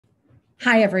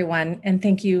Hi, everyone, and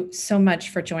thank you so much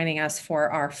for joining us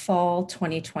for our Fall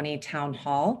 2020 Town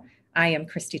Hall. I am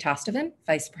Christy Tostovan,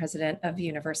 Vice President of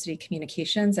University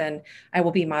Communications, and I will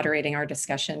be moderating our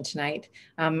discussion tonight.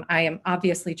 I am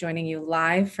obviously joining you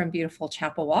live from beautiful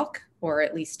Chapel Walk, or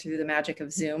at least through the magic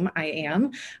of Zoom, I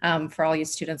am. For all you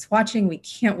students watching, we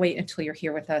can't wait until you're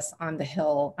here with us on the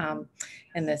Hill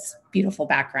in this beautiful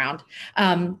background.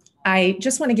 I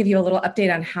just want to give you a little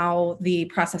update on how the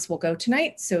process will go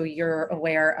tonight, so you're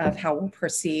aware of how we'll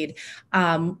proceed.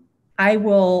 I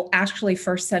will actually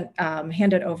first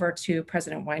hand it over to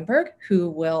President Weinberg,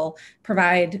 who will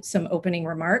provide some opening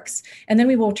remarks, and then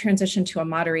we will transition to a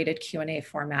moderated Q&A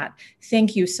format.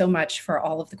 Thank you so much for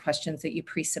all of the questions that you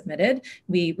pre-submitted.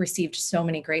 We received so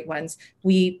many great ones.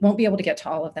 We won't be able to get to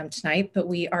all of them tonight, but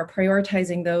we are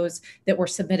prioritizing those that were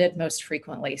submitted most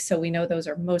frequently. So we know those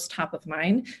are most top of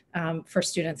mind for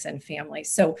students and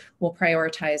families. So we'll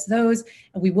prioritize those.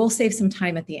 We will save some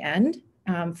time at the end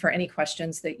for any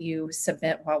questions that you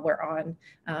submit while we're on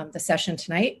the session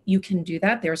tonight. You can do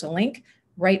that. There's a link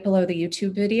right below the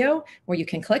YouTube video where you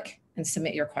can click and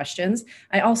submit your questions.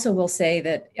 I also will say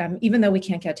that even though we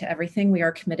can't get to everything, we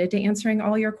are committed to answering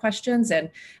all your questions, and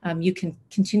you can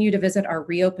continue to visit our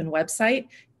Reopen website,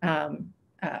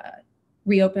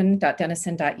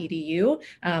 reopen.denison.edu.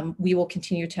 We will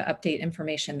continue to update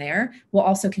information there. We'll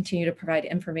also continue to provide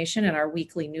information in our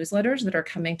weekly newsletters that are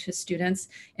coming to students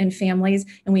and families.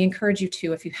 And we encourage you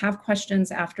to, if you have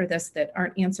questions after this that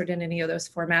aren't answered in any of those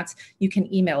formats, you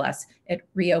can email us at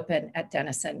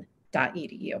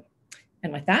reopen@denison.edu.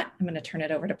 And with that, I'm going to turn it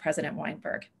over to President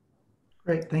Weinberg.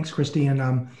 Great, thanks, Christy,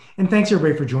 and thanks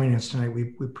everybody for joining us tonight.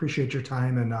 We appreciate your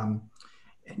time and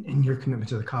your commitment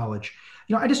to the college.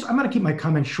 You know, I'm going to keep my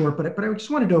comments short, but I just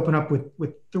wanted to open up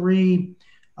with three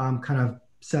kind of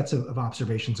sets of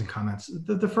observations and comments.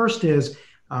 The first is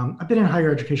I've been in higher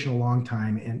education a long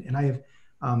time, and I have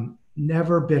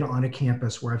never been on a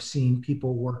campus where I've seen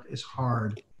people work as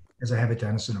hard as I have at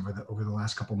Denison over the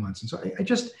last couple of months. And so I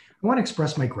want to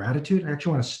express my gratitude. I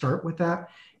actually want to start with that.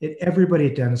 Everybody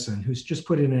at Denison who's just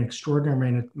put in an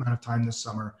extraordinary amount of time this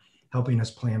summer helping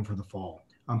us plan for the fall.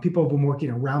 People have been working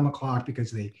around the clock because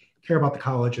they care about the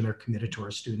college and they're committed to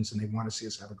our students and they want to see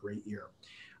us have a great year.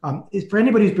 For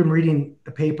anybody who's been reading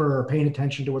the paper or paying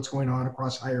attention to what's going on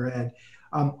across higher ed,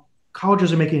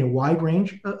 colleges are making a wide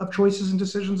range of choices and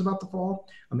decisions about the fall.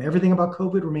 Everything about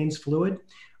COVID remains fluid.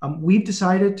 We've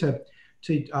decided to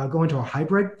go into a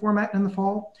hybrid format in the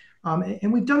fall,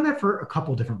 and we've done that for a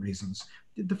couple different reasons.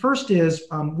 The first is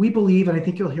we believe, and I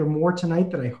think you'll hear more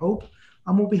tonight that I hope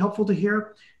will be helpful to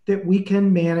hear, that we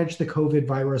can manage the COVID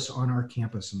virus on our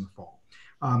campus in the fall.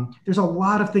 There's a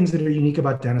lot of things that are unique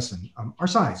about Denison. Our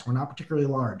size, we're not particularly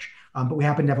large, but we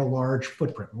happen to have a large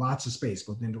footprint, lots of space,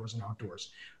 both indoors and outdoors.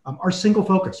 Our single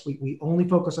focus, we only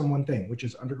focus on one thing, which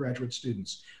is undergraduate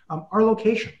students. Our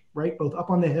location, right, both up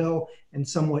on the hill and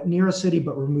somewhat near a city,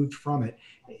 but removed from it.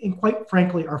 And quite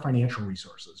frankly, our financial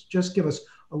resources just give us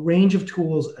a range of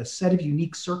tools, a set of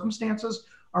unique circumstances,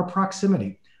 our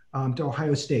proximity to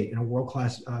Ohio State and a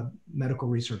world-class medical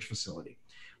research facility.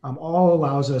 All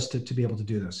allows us to be able to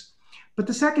do this. But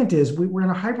the second is we're in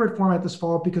a hybrid format this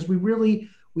fall because we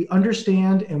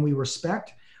understand and we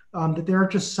respect that there are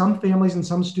just some families and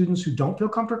some students who don't feel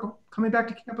comfortable coming back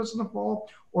to campus in the fall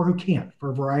or who can't for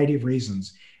a variety of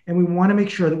reasons. And we want to make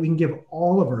sure that we can give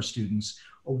all of our students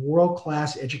a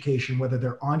world-class education, whether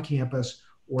they're on campus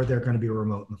or they're going to be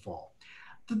remote in the fall.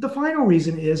 The final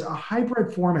reason is a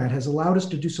hybrid format has allowed us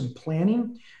to do some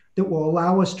planning that will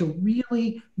allow us to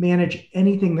really manage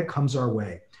anything that comes our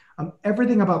way.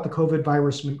 Everything about the COVID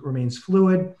virus remains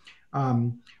fluid,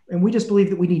 and we just believe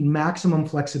that we need maximum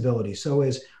flexibility. So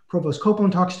as Provost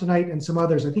Copeland talks tonight and some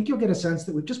others, I think you'll get a sense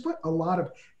that we've just put a lot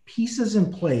of pieces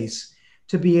in place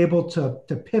to be able to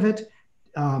pivot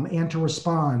and to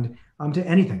respond to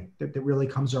anything that really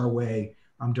comes our way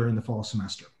during the fall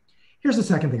semester. Here's the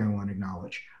second thing I want to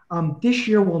acknowledge. This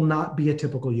year will not be a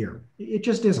typical year. It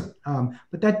just isn't.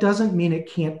 But that doesn't mean it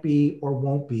can't be or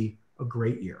won't be a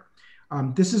great year.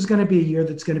 This is going to be a year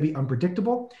that's going to be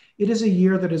unpredictable. It is a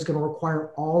year that is going to require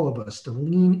all of us to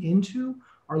lean into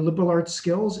our liberal arts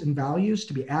skills and values,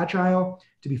 to be agile,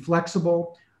 to be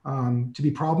flexible, to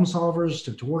be problem solvers,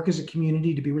 to work as a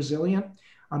community, to be resilient.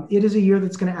 It is a year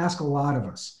that's going to ask a lot of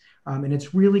us. And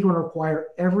it's really going to require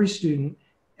every student,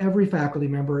 every faculty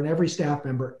member, and every staff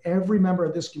member, every member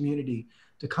of this community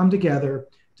to come together,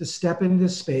 to step into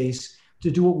this space,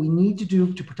 to do what we need to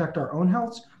do to protect our own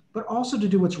health, but also to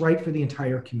do what's right for the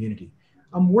entire community.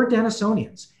 We're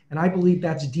Denisonians, and I believe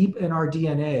that's deep in our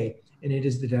DNA, and it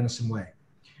is the Denison way.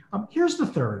 Here's the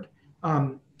third.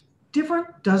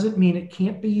 Different doesn't mean it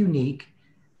can't be unique,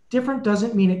 Different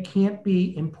doesn't mean it can't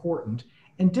be important.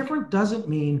 And different doesn't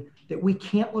mean that we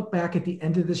can't look back at the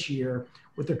end of this year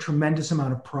with a tremendous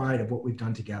amount of pride of what we've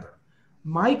done together.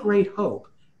 My great hope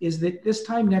is that this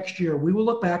time next year, we will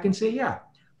look back and say, yeah,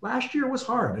 last year was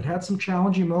hard. It had some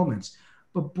challenging moments,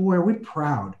 but boy, are we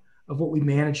proud of what we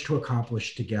managed to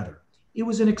accomplish together. It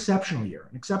was an exceptional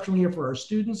year for our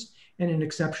students and an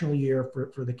exceptional year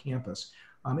for the campus.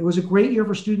 It was a great year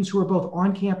for students who are both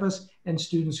on campus and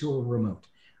students who are remote.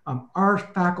 Our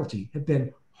faculty have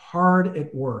been hard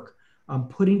at work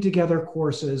putting together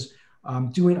courses,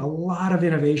 doing a lot of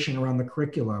innovation around the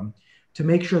curriculum to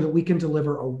make sure that we can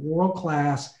deliver a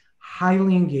world-class,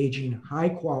 highly engaging,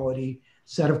 high-quality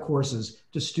set of courses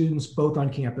to students both on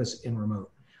campus and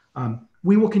remote.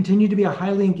 We will continue to be a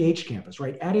highly engaged campus,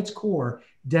 right? At its core,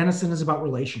 Denison is about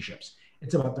relationships.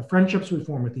 It's about the friendships we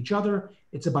form with each other.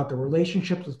 It's about the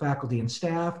relationships with faculty and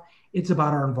staff. It's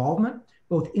about our involvement,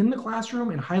 both in the classroom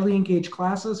in highly engaged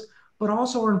classes, but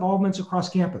also our involvements across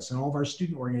campus and all of our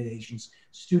student organizations,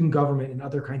 student government, and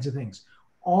other kinds of things.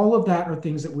 All of that are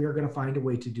things that we are going to find a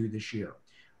way to do this year.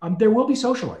 There will be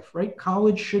social life, right?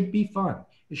 College should be fun.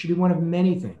 It should be one of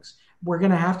many things. We're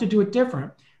going to have to do it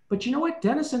different. But you know what?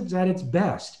 Denison's at its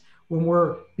best when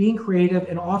we're being creative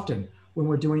and often when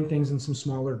we're doing things in some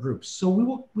smaller groups. So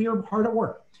we are hard at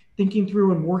work thinking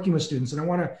through and working with students. And I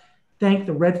want to thank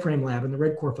the Red Frame Lab and the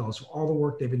Red Core Fellows for all the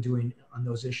work they've been doing on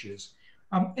those issues.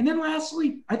 And then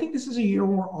lastly, I think this is a year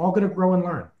where we're all going to grow and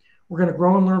learn. We're going to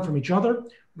grow and learn from each other.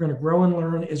 We're going to grow and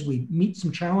learn as we meet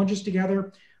some challenges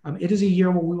together. It is a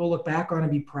year where we will look back on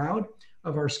and be proud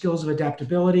of our skills of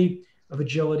adaptability, of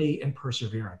agility, and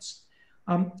perseverance.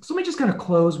 So let me just kind of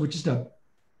close with just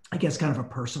I guess, kind of a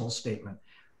personal statement.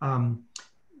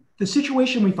 The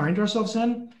situation we find ourselves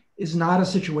in is not a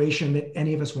situation that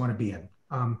any of us want to be in.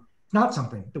 It's not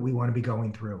something that we want to be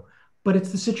going through, but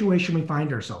it's the situation we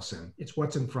find ourselves in. It's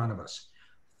what's in front of us.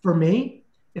 For me,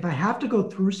 if I have to go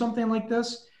through something like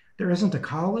this, there isn't a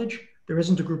college, there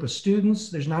isn't a group of students,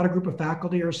 there's not a group of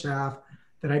faculty or staff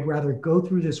that I'd rather go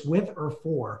through this with or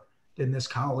for than this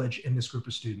college and this group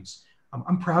of students.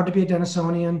 I'm proud to be a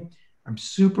Denisonian. I'm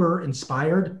super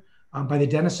inspired by the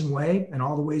Denison way and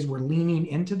all the ways we're leaning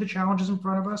into the challenges in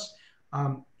front of us.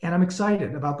 And I'm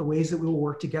excited about the ways that we will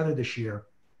work together this year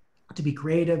to be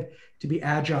creative, to be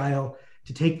agile,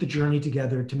 to take the journey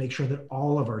together to make sure that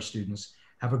all of our students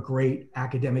have a great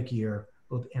academic year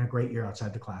and a great year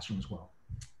outside the classroom as well.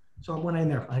 So I want to end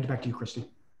there. I'll hand it back to you, Christy.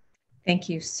 Thank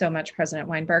you so much, President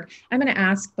Weinberg. I'm going to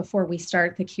ask before we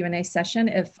start the Q&A session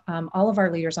if all of our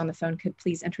leaders on the phone could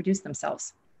please introduce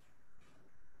themselves.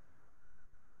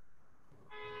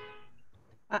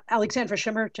 Alexandra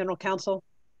Schimmer, General Counsel.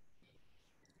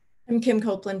 I'm Kim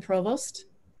Copeland, Provost.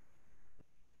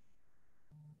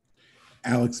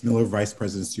 Alex Miller, Vice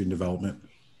President, Student Development.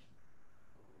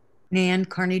 Nan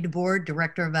Carney DeBoer,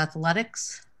 Director of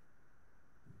Athletics.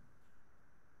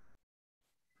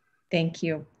 Thank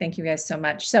you. Thank you guys so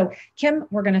much. So Kim,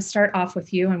 we're going to start off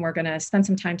with you and we're going to spend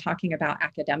some time talking about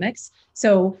academics.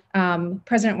 So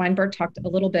President Weinberg talked a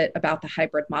little bit about the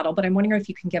hybrid model, but I'm wondering if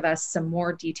you can give us some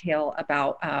more detail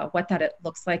about what that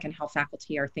looks like and how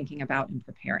faculty are thinking about and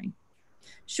preparing.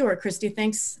 Sure, Christy,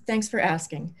 thanks for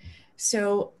asking.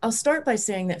 So I'll start by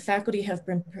saying that faculty have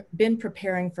been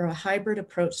preparing for a hybrid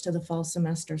approach to the fall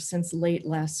semester since late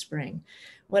last spring.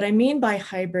 What I mean by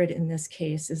hybrid in this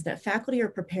case is that faculty are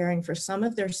preparing for some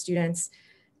of their students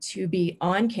to be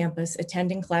on campus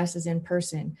attending classes in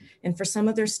person, and for some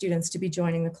of their students to be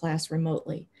joining the class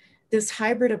remotely. This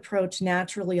hybrid approach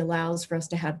naturally allows for us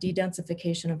to have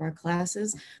de-densification of our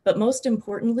classes, but most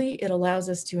importantly, it allows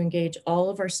us to engage all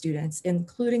of our students,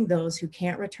 including those who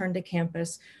can't return to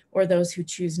campus or those who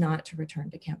choose not to return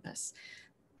to campus.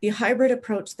 The hybrid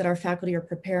approach that our faculty are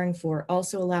preparing for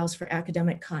also allows for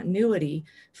academic continuity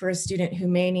for a student who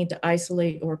may need to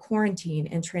isolate or quarantine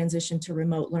and transition to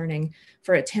remote learning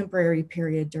for a temporary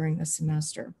period during the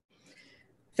semester.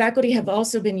 Faculty have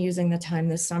also been using the time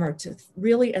this summer to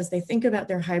really, as they think about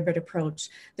their hybrid approach,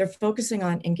 they're focusing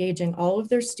on engaging all of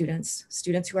their students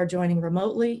who are joining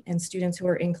remotely and students who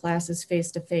are in classes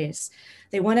face-to-face.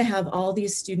 They want to have all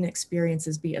these student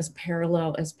experiences be as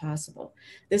parallel as possible.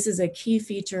 This is a key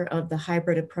feature of the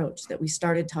hybrid approach that we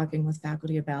started talking with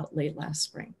faculty about late last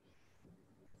spring.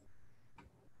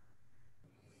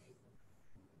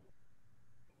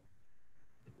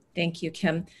 Thank you,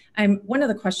 Kim. One of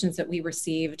the questions that we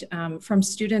received from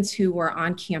students who were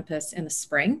on campus in the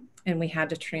spring, and we had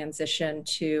to transition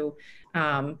to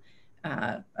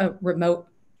a remote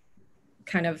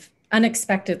kind of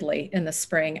unexpectedly in the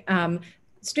spring.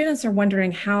 students are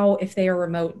wondering how, if they are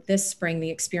remote this spring, the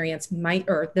experience might,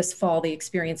 or this fall, the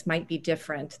experience might be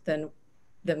different than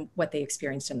what they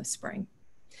experienced in the spring.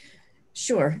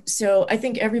 Sure. So I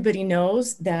think everybody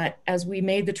knows that as we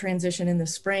made the transition in the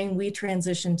spring, we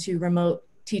transitioned to remote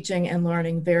teaching and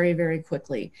learning very, very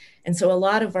quickly. And so a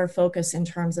lot of our focus in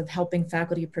terms of helping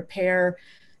faculty prepare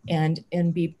and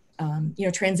be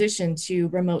transition to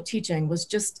remote teaching was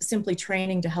just simply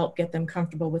training to help get them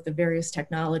comfortable with the various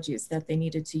technologies that they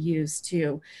needed to use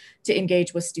to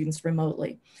engage with students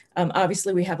remotely.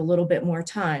 Obviously, we have a little bit more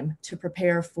time to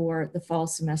prepare for the fall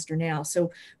semester now.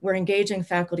 So we're engaging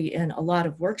faculty in a lot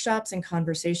of workshops and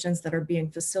conversations that are being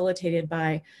facilitated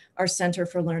by our Center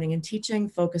for Learning and Teaching,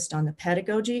 focused on the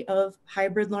pedagogy of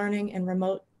hybrid learning and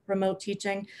remote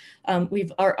teaching.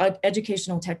 Our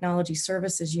educational technology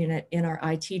services unit in our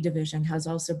IT division has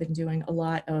also been doing a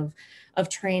lot of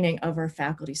training of our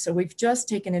faculty. So we've just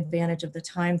taken advantage of the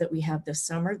time that we have this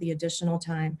summer, the additional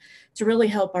time, to really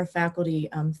help our faculty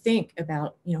think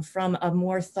about, from a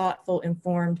more thoughtful,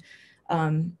 informed,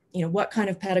 what kind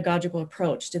of pedagogical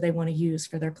approach do they want to use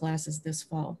for their classes this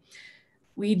fall.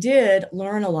 We did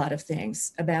learn a lot of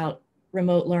things about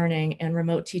remote learning and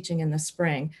remote teaching in the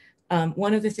spring.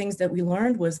 One of the things that we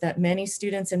learned was that many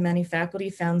students and many faculty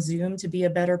found Zoom to be a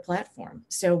better platform.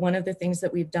 So one of the things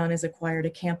that we've done is acquired a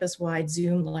campus-wide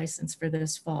Zoom license for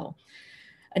this fall.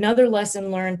 Another lesson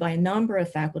learned by a number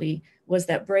of faculty was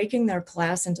that breaking their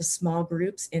class into small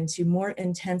groups into more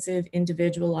intensive,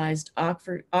 individualized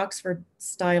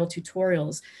Oxford-style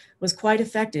tutorials was quite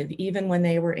effective, even when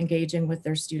they were engaging with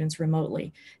their students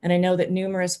remotely. And I know that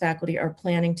numerous faculty are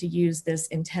planning to use this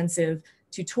intensive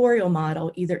tutorial model,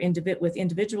 either with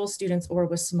individual students or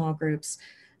with small groups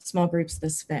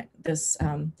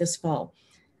this fall.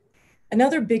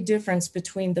 Another big difference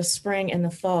between the spring and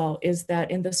the fall is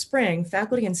that in the spring,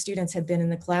 faculty and students had been in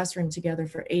the classroom together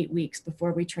for 8 weeks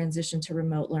before we transitioned to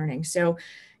remote learning. So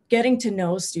getting to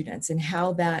know students and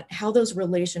how those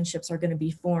relationships are going to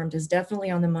be formed is definitely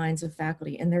on the minds of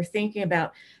faculty. And they're thinking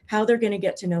about how they're going to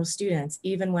get to know students,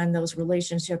 even when those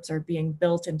relationships are being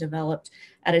built and developed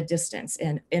at a distance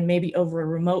and maybe over a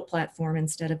remote platform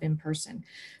instead of in person.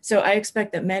 So I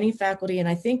expect that many faculty, and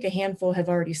I think a handful have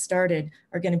already started,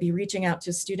 are going to be reaching out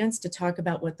to students to talk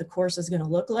about what the course is going to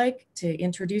look like, to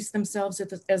introduce themselves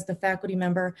as the faculty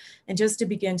member, and just to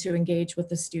begin to engage with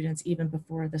the students even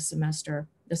before the semester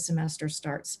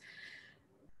starts.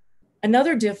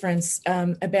 Another difference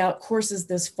about courses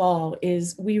this fall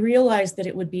is we realized that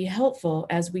it would be helpful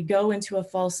as we go into a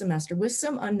fall semester with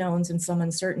some unknowns and some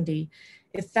uncertainty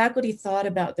if faculty thought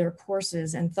about their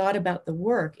courses and thought about the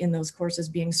work in those courses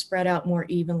being spread out more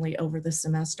evenly over the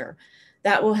semester.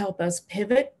 That will help us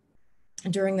pivot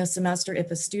during the semester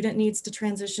if a student needs to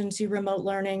transition to remote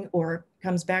learning or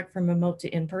comes back from remote to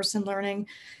in-person learning.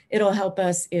 It'll help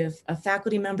us if a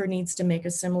faculty member needs to make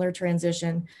a similar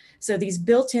transition. So these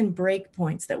built-in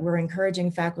breakpoints that we're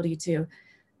encouraging faculty to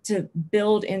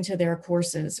build into their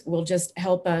courses will just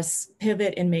help us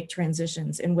pivot and make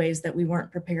transitions in ways that we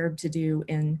weren't prepared to do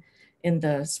in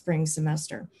the spring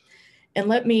semester. And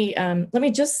let me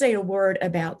just say a word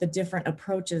about the different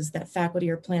approaches that faculty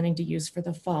are planning to use for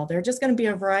the fall. There are just going to be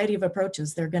a variety of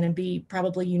approaches. They're going to be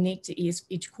probably unique to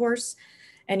each course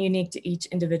and unique to each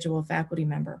individual faculty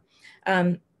member.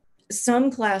 Some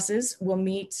classes will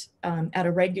meet at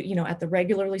the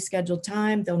regularly scheduled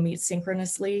time. They'll meet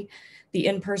synchronously. The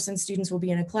in-person students will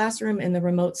be in a classroom and the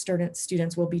remote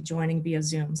students will be joining via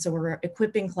Zoom. So we're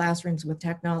equipping classrooms with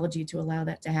technology to allow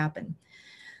that to happen.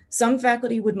 Some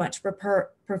faculty would much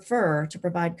prefer to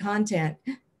provide content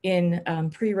in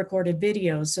pre-recorded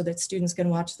videos so that students can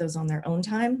watch those on their own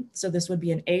time. So this would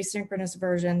be an asynchronous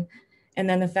version. And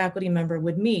then the faculty member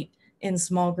would meet in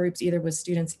small groups, either with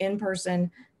students in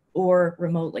person or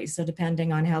remotely. So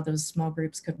depending on how those small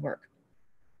groups could work.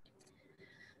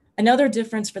 Another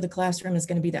difference for the classroom is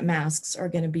going to be that masks are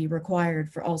going to be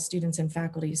required for all students and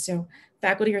faculty. So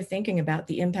faculty are thinking about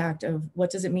the impact of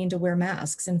what does it mean to wear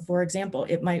masks? And for example,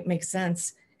 it might make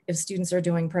sense if students are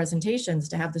doing presentations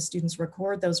to have the students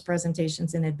record those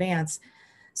presentations in advance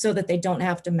so that they don't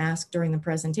have to mask during the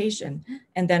presentation.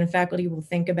 And then faculty will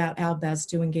think about how best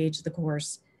to engage the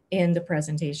course in the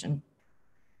presentation.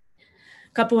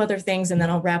 A couple other things, and then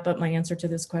I'll wrap up my answer to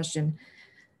this question.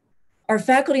 Our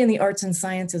faculty in the arts and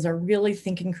sciences are really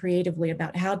thinking creatively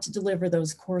about how to deliver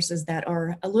those courses that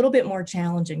are a little bit more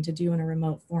challenging to do in a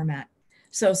remote format.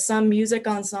 So some music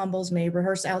ensembles may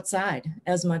rehearse outside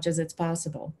as much as it's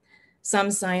possible.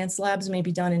 Some science labs may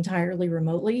be done entirely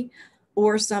remotely,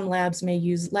 or some labs may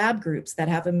use lab groups that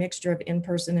have a mixture of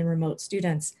in-person and remote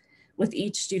students, with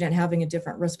each student having a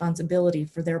different responsibility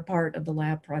for their part of the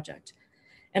lab project.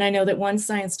 And I know that one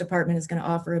science department is going to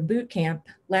offer a boot camp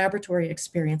laboratory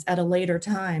experience at a later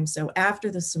time. So after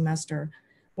the semester,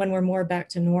 when we're more back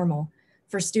to normal,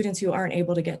 for students who aren't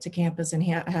able to get to campus and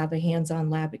have a hands-on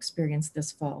lab experience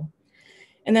this fall.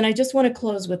 And then I just want to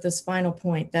close with this final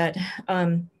point that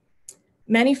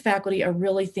many faculty are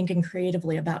really thinking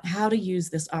creatively about how to use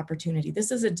this opportunity. This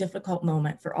is a difficult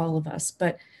moment for all of us,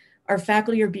 but our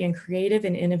faculty are being creative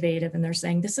and innovative, and they're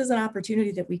saying this is an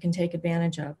opportunity that we can take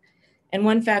advantage of. And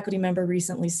one faculty member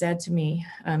recently said to me,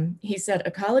 he said,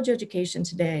 a college education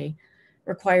today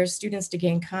requires students to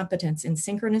gain competence in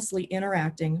synchronously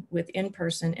interacting with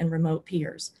in-person and remote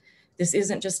peers. This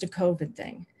isn't just a COVID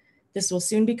thing. This will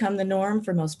soon become the norm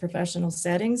for most professional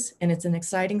settings, and it's an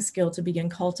exciting skill to begin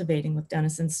cultivating with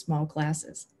Denison's small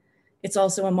classes. It's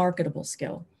also a marketable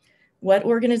skill. What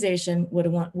organization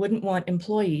wouldn't want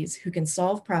employees who can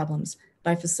solve problems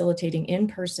by facilitating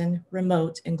in-person,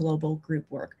 remote, and global group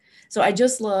work? So I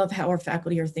just love how our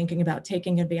faculty are thinking about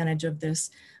taking advantage of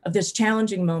this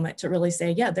challenging moment to really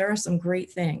say, yeah, there are some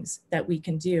great things that we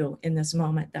can do in this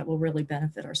moment that will really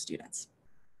benefit our students.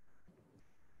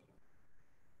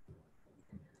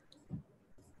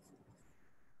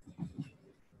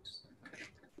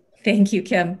 Thank you,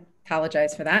 Kim.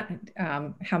 Apologize for that.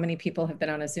 How many people have been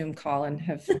on a Zoom call and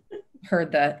have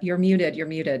heard the you're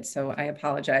muted. So I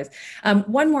apologize.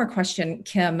 One more question,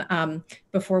 Kim,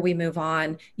 before we move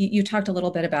on. You talked a little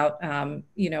bit about,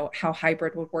 how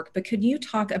hybrid would work, but could you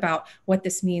talk about what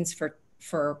this means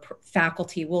for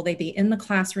faculty? Will they be in the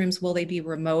classrooms? Will they be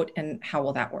remote? And how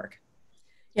will that work?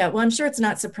 Yeah, well, I'm sure it's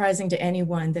not surprising to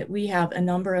anyone that we have a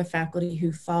number of faculty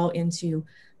who fall into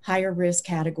higher risk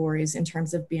categories in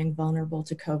terms of being vulnerable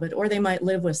to COVID, or they might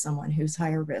live with someone who's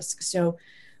higher risk. So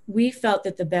we felt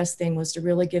that the best thing was to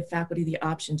really give faculty the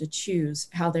option to choose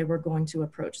how they were going to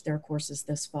approach their courses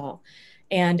this fall.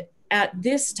 And at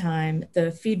this time,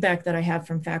 the feedback that I have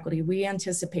from faculty, we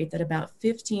anticipate that about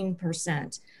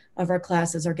 15% of our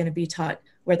classes are going to be taught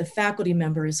where the faculty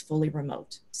member is fully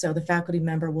remote. So the faculty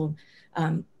member will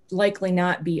likely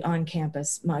not be on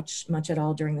campus much at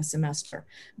all during the semester.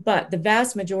 But the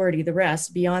vast majority, the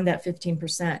rest, beyond that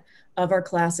 15% of our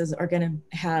classes are going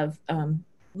to have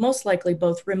most likely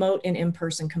both remote and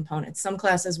in-person components. Some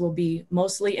classes will be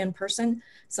mostly in-person.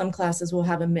 Some classes will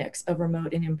have a mix of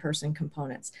remote and in-person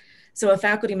components. So a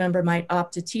faculty member might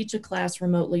opt to teach a class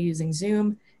remotely using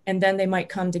Zoom, and then they might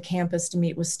come to campus to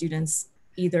meet with students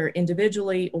either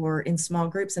individually or in small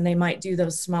groups, and they might do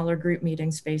those smaller group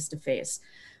meetings face-to-face.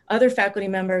 Other faculty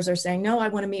members are saying, no, I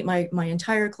want to meet my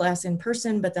entire class in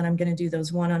person, but then I'm going to do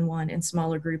those one-on-one and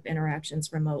smaller group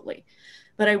interactions remotely.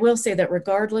 But I will say that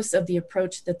regardless of the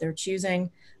approach that they're choosing,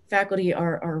 faculty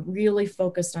are really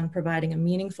focused on providing a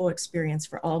meaningful experience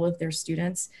for all of their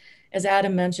students. As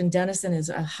Adam mentioned, Denison is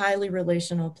a highly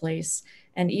relational place,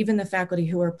 and even the faculty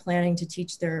who are planning to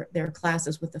teach their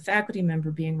classes with the faculty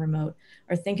member being remote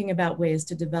are thinking about ways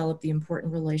to develop the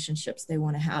important relationships they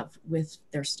want to have with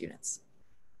their students.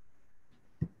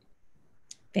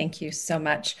 Thank you so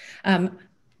much.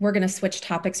 We're going to switch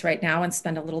topics right now and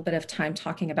spend a little bit of time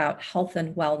talking about health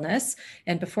and wellness.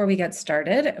 And before we get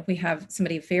started, we have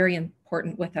somebody very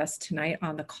important with us tonight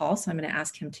on the call. So I'm going to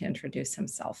ask him to introduce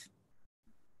himself.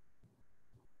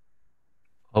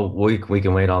 Oh, we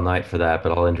can wait all night for that,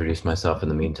 but I'll introduce myself in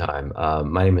the meantime.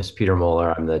 My name is Peter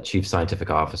Moeller. I'm the Chief Scientific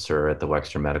Officer at the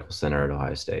Wexner Medical Center at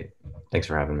Ohio State. Thanks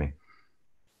for having me.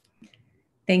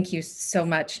 Thank you so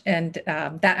much. And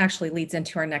that actually leads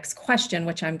into our next question,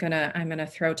 which I'm gonna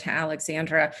throw to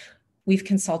Alexandra. We've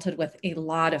consulted with a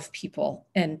lot of people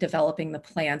in developing the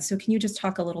plan. So can you just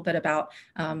talk a little bit about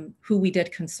who we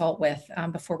did consult with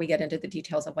before we get into the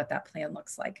details of what that plan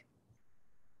looks like?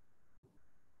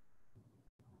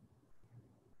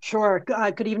 Sure.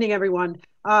 Good evening, everyone.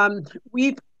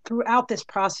 We've, throughout this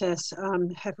process,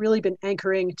 have really been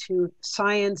anchoring to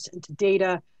science and to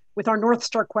data, with our North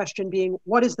Star question being,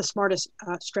 what is the smartest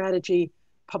strategy,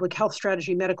 public health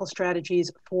strategy, medical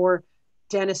strategies for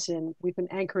Denison? We've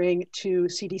been anchoring to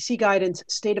CDC guidance,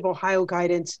 state of Ohio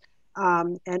guidance,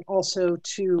 and also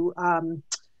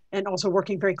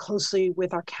working very closely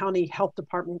with our county health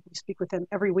department. We speak with them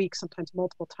every week, sometimes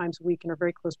multiple times a week, and are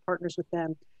very close partners with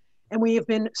them. And we have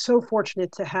been so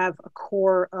fortunate to have a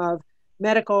core of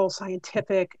medical,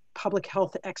 scientific, public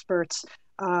health experts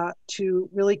to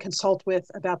really consult with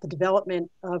about the development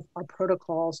of our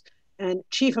protocols. And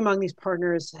chief among these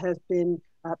partners has been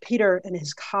Peter and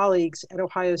his colleagues at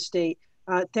Ohio State.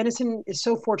 Denison is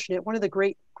so fortunate. One of the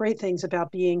great things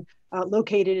about being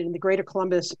located in the greater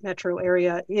Columbus metro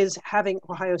area is having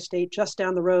Ohio State just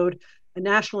down the road, a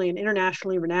nationally and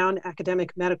internationally renowned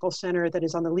academic medical center that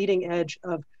is on the leading edge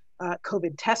of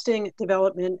COVID testing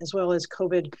development, as well as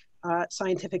COVID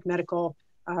scientific medical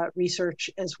research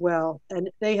as well. And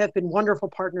they have been wonderful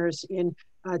partners in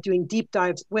doing deep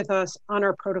dives with us on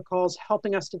our protocols,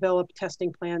 helping us develop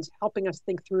testing plans, helping us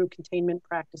think through containment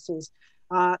practices.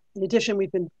 In addition,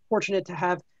 we've been fortunate to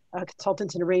have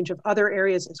consultants in a range of other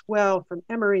areas as well, from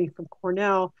Emory, from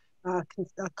Cornell,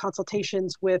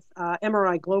 consultations with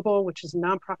MRI Global, which is a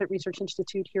nonprofit research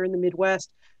institute here in the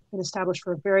Midwest, been established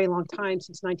for a very long time,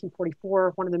 since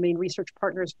 1944, one of the main research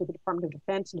partners for the Department of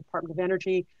Defense and Department of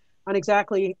Energy on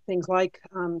exactly things like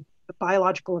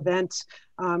biological events.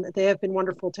 They have been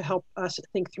wonderful to help us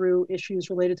think through issues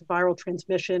related to viral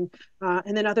transmission,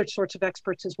 and then other sorts of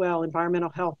experts as well,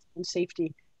 environmental health and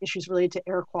safety, issues related to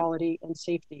air quality and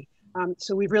safety.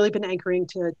 So we've really been anchoring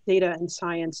to data and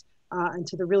science and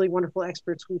to the really wonderful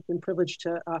experts we've been privileged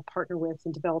to partner with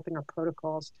in developing our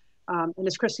protocols. And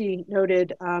as Christy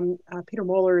noted, Peter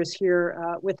Moeller is here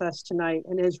with us tonight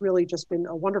and has really just been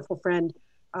a wonderful friend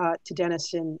to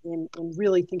Dennis in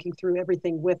really thinking through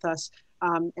everything with us.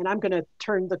 And I'm going to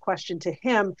turn the question to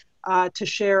him to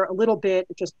share a little bit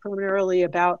just preliminarily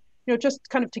about, just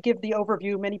kind of to give the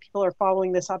overview. Many people are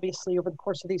following this obviously over the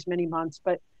course of these many months,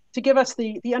 but to give us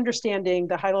the understanding,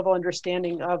 the high level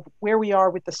understanding of where we are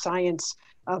with the science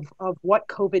of what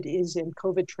COVID is and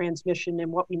COVID transmission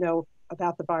and what we know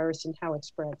about the virus and how it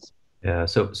spreads. Yeah.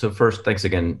 So first, thanks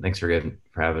again. Thanks for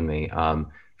having me.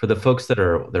 For the folks that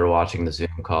are watching the Zoom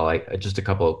call, I just a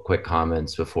couple of quick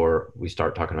comments before we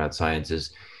start talking about science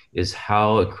is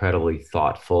how incredibly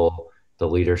thoughtful the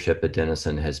leadership at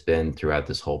Denison has been throughout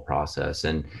this whole process,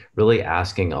 and really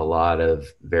asking a lot of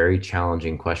very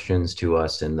challenging questions to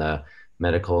us in the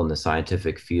medical and the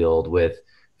scientific field, with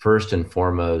first and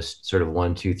foremost, sort of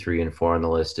 1, 2, 3, and 4 on the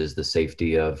list is the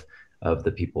safety of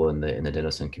the people in the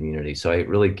Denison community. So I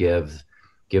really give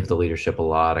the leadership a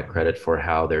lot of credit for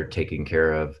how they're taking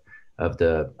care of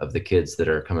the kids that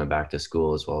are coming back to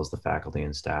school, as well as the faculty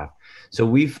and staff. So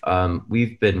we've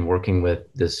been working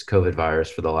with this COVID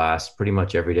virus for the last pretty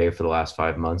much every day for the last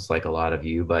 5 months, like a lot of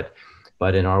you, but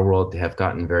in our world, they have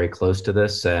gotten very close to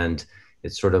this. And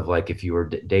it's sort of like if you were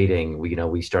dating,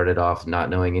 we started off not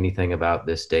knowing anything about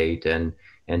this date, and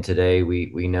today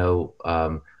we know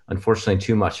unfortunately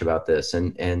too much about this.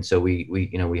 And so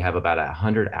we have about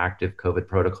 100 active COVID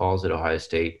protocols at Ohio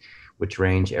State, which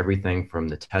range everything from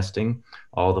the testing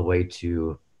all the way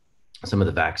to some of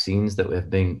the vaccines that have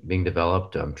been being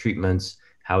developed, treatments,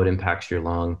 how it impacts your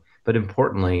lung, but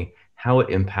importantly, how it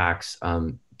impacts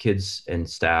kids and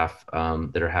staff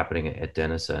that are happening at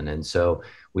Denison. And so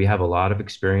we have a lot of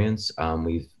experience.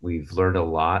 We've learned a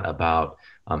lot about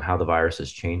how the virus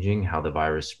is changing, how the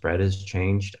virus spread has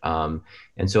changed. And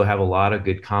so have a lot of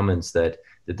good comments that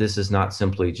this is not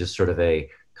simply just sort of a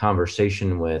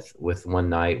conversation with one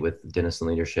night with Denison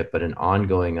leadership, but an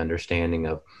ongoing understanding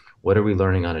of what are we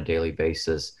learning on a daily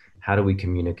basis? How do we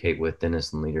communicate with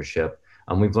Denison leadership?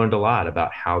 We've learned a lot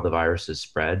about how the virus is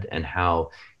spread and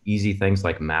how easy things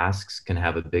like masks can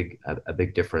have a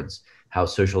big difference, how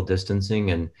social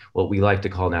distancing and what we like to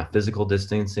call now physical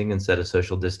distancing instead of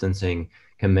social distancing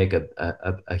can make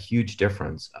a huge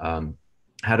difference.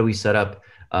 How do we set up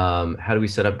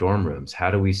dorm rooms?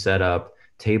 How do we set up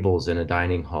tables in a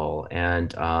dining hall?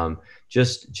 And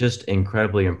just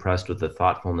incredibly impressed with the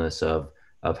thoughtfulness of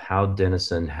how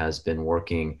Denison has been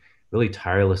working really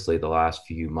tirelessly the last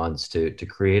few months to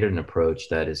create an approach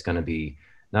that is going to be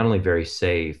not only very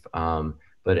safe,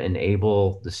 but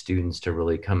enable the students to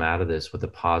really come out of this with a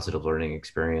positive learning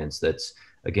experience that's,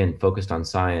 again, focused on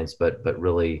science, but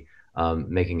really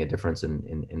making a difference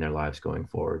in their lives going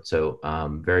forward. So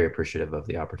very appreciative of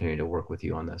the opportunity to work with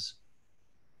you on this.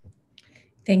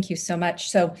 Thank you so much.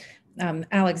 So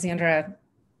Alexandra,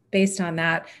 based on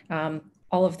that,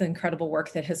 all of the incredible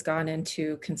work that has gone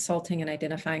into consulting and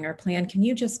identifying our plan, can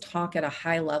you just talk at a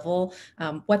high level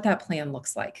what that plan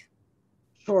looks like?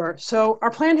 Sure. So our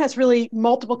plan has really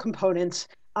multiple components.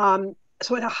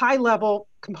 So at a high level,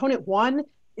 component 1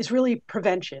 is really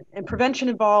prevention. And prevention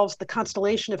involves the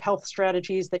constellation of health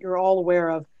strategies that you're all aware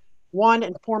of. One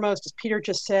and foremost, as Peter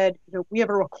just said, we have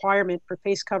a requirement for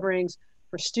face coverings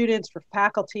for students, for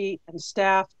faculty and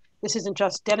staff. This isn't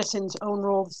just Denison's own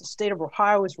rule. The state of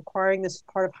Ohio is requiring this as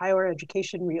part of higher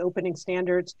education reopening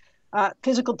standards.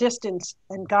 Physical distance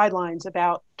and guidelines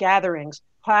about gatherings,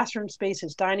 classroom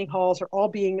spaces, dining halls are all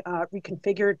being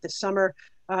reconfigured this summer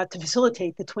to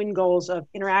facilitate the twin goals of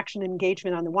interaction and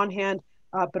engagement on the one hand,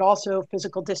 but also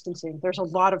physical distancing. There's a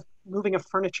lot of moving of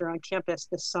furniture on campus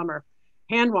this summer.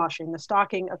 Hand washing, the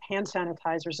stocking of hand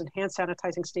sanitizers and hand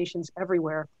sanitizing stations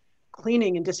everywhere.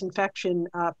 Cleaning and disinfection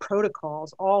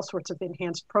protocols, all sorts of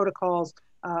enhanced protocols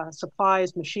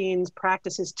supplies, machines,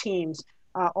 practices, teams,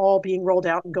 all being rolled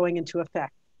out and going into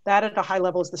effect. That at a high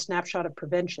level is the snapshot of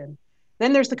prevention.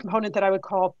 Then there's the component that I would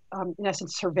call, in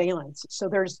essence, surveillance. So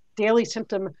there's daily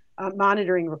symptom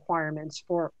monitoring requirements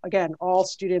for, again, all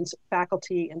students,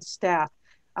 faculty, and staff.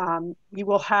 You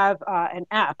will have an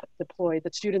app deployed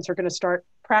that students are going to start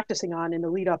practicing on in the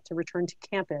lead up to return to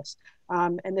campus.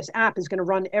 And this app is going to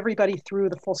run everybody through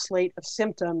the full slate of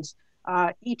symptoms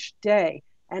each day,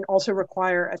 and also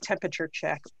require a temperature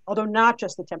check, although not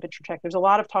just the temperature check. There's a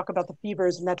lot of talk about the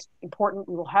fevers, and that's important.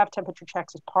 We will have temperature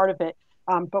checks as part of it,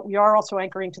 but we are also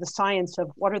anchoring to the science of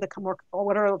what are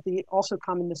the also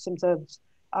common symptoms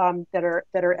that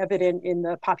are evident in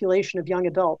the population of young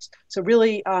adults. So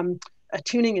really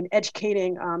attuning and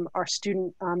educating our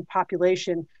student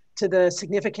population to the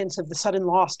significance of the sudden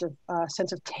loss of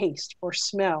sense of taste or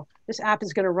smell. This app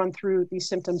is going to run through these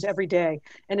symptoms every day.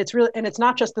 And it's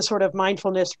not just the sort of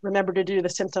mindfulness, remember to do the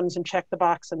symptoms and check the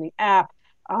box in the app.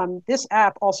 This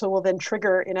app also will then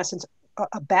trigger, in essence,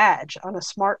 a badge on a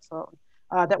smartphone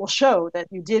that will show that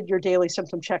you did your daily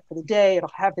symptom check for the day.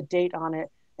 It'll have the date on it.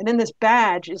 And then this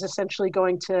badge is essentially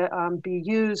going to be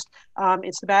used.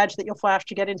 It's the badge that you'll flash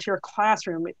to get into your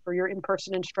classroom for your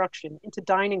in-person instruction, into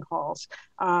dining halls.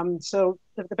 So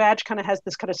the badge kind of has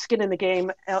this kind of skin in the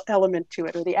game element to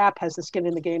it, or the app has the skin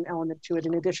in the game element to it,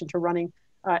 in addition to running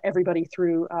everybody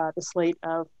through the slate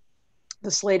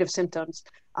of symptoms.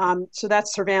 So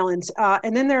that's surveillance.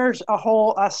 And then there's a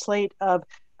whole slate of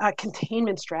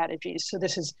containment strategies. So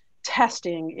this is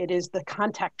testing. It is the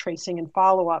contact tracing and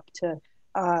follow-up to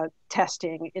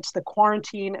testing. It's the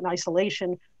quarantine and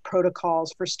isolation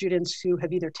protocols for students who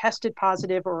have either tested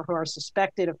positive or who are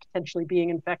suspected of potentially being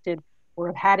infected or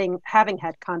of having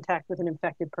had contact with an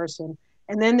infected person.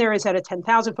 And then there is, at a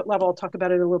 10,000 foot level, I'll talk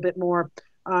about it a little bit more,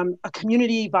 a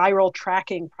community viral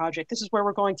tracking project. This is where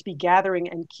we're going to be gathering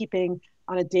and keeping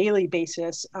on a daily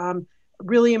basis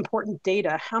really important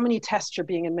data. How many tests are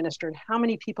being administered? How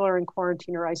many people are in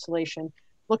quarantine or isolation?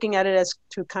 Looking at it as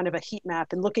to kind of a heat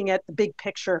map and looking at the big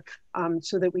picture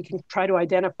so that we can try to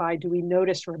identify, do we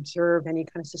notice or observe any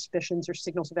kind of suspicions or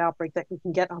signals of outbreak that we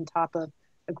can get on top of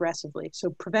aggressively. So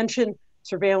prevention,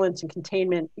 surveillance, and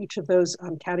containment, each of those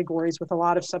categories with a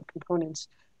lot of subcomponents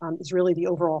is really the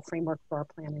overall framework for our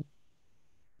planning.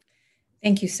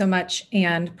 Thank you so much.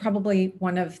 And probably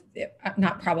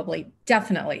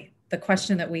definitely the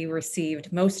question that we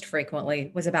received most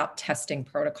frequently was about testing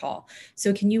protocol.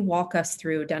 So can you walk us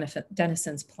through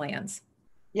Denison's plans?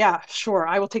 Yeah, sure.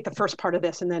 I will take the first part of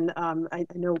this, and then I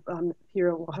know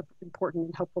Hira will have important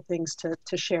and helpful things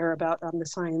to share about the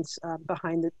science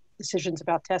behind the decisions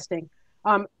about testing.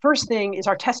 First thing is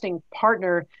our testing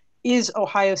partner is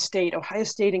Ohio State. Ohio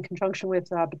State, in conjunction with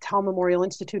Battelle Memorial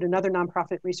Institute, another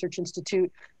nonprofit research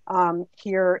institute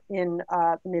here in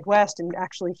the Midwest, and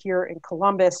actually here in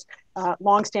Columbus,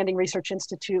 longstanding research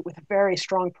institute with a very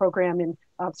strong program in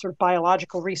sort of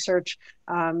biological research,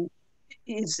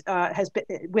 has been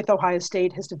with Ohio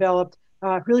State, has developed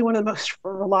really one of the most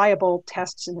reliable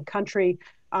tests in the country.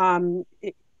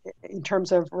 In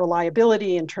terms of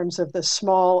reliability, in terms of the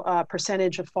small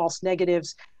percentage of false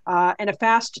negatives, and a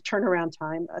fast turnaround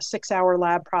time, a 6-hour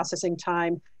lab processing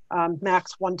time,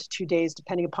 max 1 to 2 days,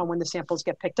 depending upon when the samples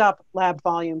get picked up, lab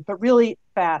volume, but really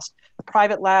fast. The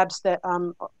private labs that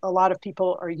a lot of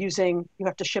people are using, you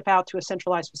have to ship out to a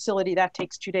centralized facility. That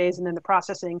takes 2 days, and then the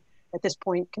processing at this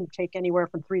point can take anywhere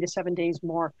from 3 to 7 days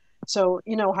more. So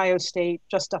in Ohio State,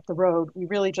 just up the road, we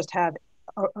really just have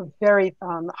a very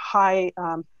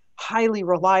highly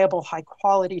reliable, high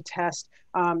quality test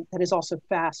that is also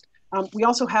fast. We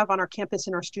also have on our campus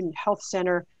in our Student Health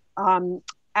Center,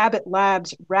 Abbott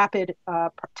Labs rapid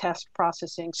test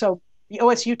processing. So the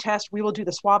OSU test, we will do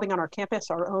the swabbing on our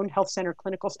campus. Our own health center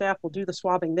clinical staff will do the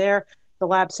swabbing there.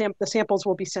 The samples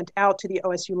will be sent out to the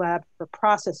OSU lab for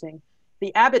processing.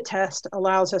 The Abbott test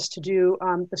allows us to do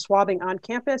the swabbing on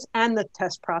campus and the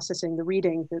test processing, the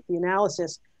reading, the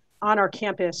analysis on our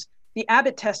campus. The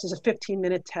Abbott test is a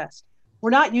 15-minute test.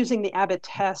 We're not using the Abbott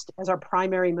test as our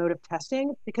primary mode of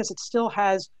testing because it still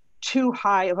has too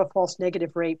high of a false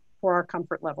negative rate for our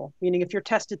comfort level. Meaning if you're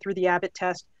tested through the Abbott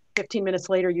test, 15 minutes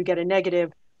later you get a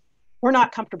negative, we're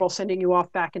not comfortable sending you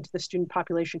off back into the student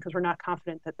population because we're not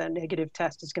confident that the negative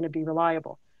test is going to be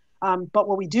reliable. But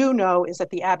what we do know is that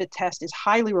the Abbott test is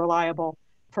highly reliable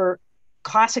for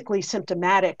classically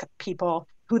symptomatic people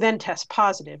who then test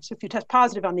positive. So if you test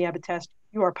positive on the Abbott test,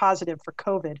 you are positive for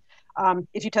COVID.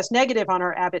 If you test negative on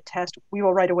our Abbott test, we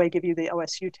will right away give you the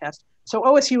OSU test. So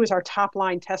OSU is our top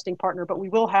line testing partner, but we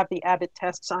will have the Abbott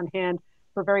tests on hand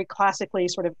for very classically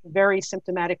sort of very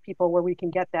symptomatic people where we can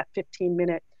get that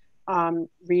 15-minute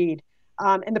read.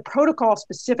 And the protocol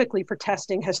specifically for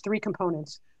testing has three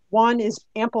components. One is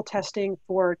ample testing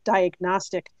for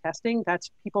diagnostic testing.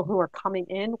 That's people who are coming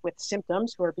in with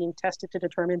symptoms who are being tested to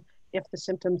determine if the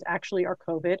symptoms actually are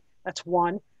COVID. That's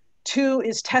one. Two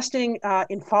is testing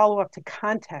in follow-up to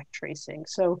contact tracing.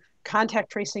 So contact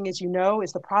tracing, as you know,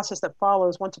 is the process that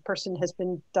follows once a person has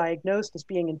been diagnosed as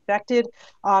being infected.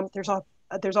 There's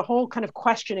a whole kind of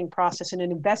questioning process and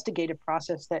an investigative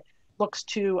process that looks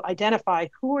to identify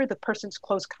who are the person's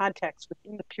close contacts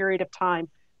within the period of time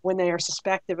when they are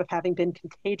suspected of having been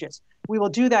contagious. We will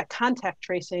do that contact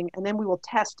tracing, and then we will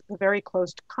test the very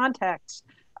close contacts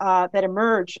that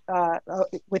emerge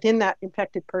within that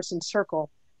infected person's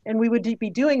circle. And we would be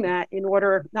doing that in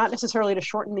order not necessarily to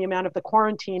shorten the amount of the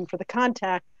quarantine for the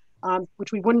contact,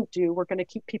 which we wouldn't do. We're going to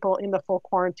keep people in the full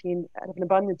quarantine out of an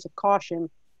abundance of caution.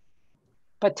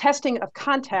 But testing of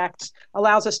contacts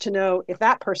allows us to know if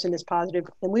that person is positive,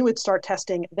 then we would start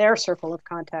testing their circle of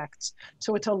contacts.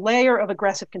 So it's a layer of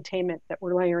aggressive containment that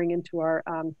we're layering into our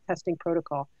testing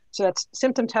protocol. So that's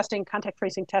symptom testing, contact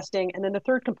tracing testing. And then the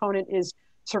third component is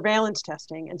surveillance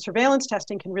testing. And surveillance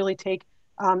testing can really take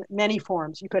many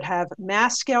forms. You could have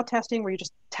mass scale testing where you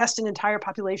just test an entire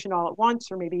population all at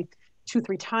once, or maybe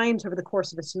 2-3 times over the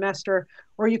course of a semester,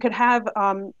 or you could have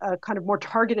a kind of more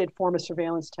targeted form of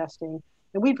surveillance testing.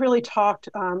 And we've really talked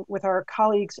with our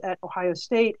colleagues at Ohio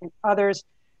State and others,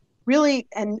 really,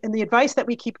 and the advice that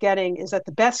we keep getting is that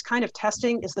the best kind of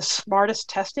testing is the smartest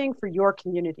testing for your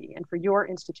community and for your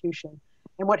institution.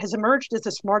 And what has emerged as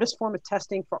the smartest form of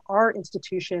testing for our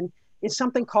institution is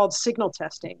something called signal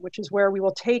testing, which is where we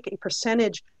will take a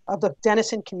percentage of the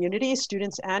Denison community,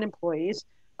 students and employees,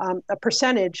 a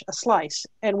percentage, a slice,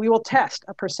 and we will test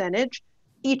a percentage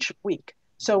each week.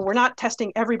 So we're not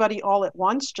testing everybody all at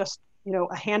once, just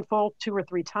a handful 2 or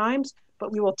 3 times,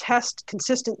 but we will test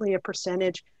consistently a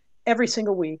percentage every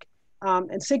single week.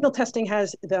 And signal testing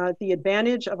has the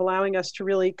advantage of allowing us to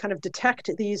really kind of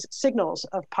detect these signals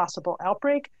of possible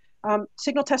outbreak.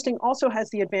 Signal testing also has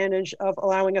the advantage of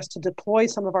allowing us to deploy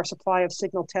some of our supply of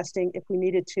signal testing if we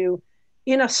needed to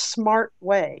in a smart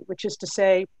way, which is to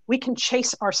say we can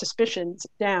chase our suspicions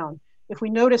down. If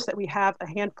we notice that we have a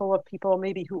handful of people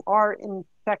maybe who are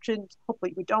infections,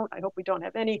 hopefully we don't, I hope we don't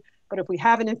have any, but if we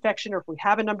have an infection or if we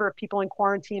have a number of people in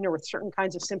quarantine or with certain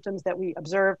kinds of symptoms that we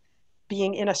observe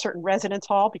being in a certain residence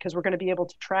hall, because we're going to be able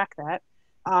to track that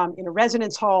in a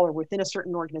residence hall or within a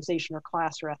certain organization or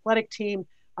class or athletic team,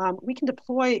 we can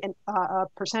deploy a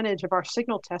percentage of our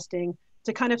signal testing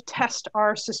to kind of test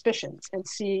our suspicions and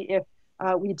see if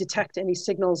we detect any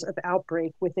signals of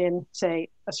outbreak within, say,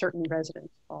 a certain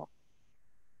residence hall.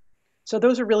 So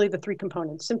those are really the 3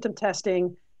 components: symptom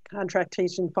testing, contact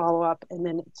tracing follow-up, and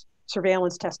then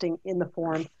surveillance testing in the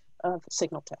form of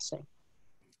signal testing.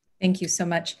 Thank you so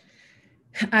much.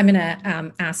 I'm going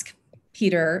to ask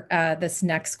Peter this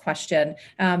next question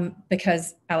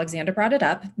because Alexandra brought it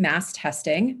up, mass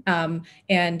testing,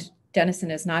 and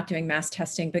Denison is not doing mass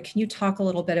testing, but can you talk a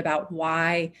little bit about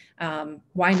why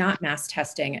not mass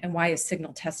testing, and why is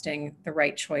signal testing the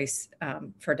right choice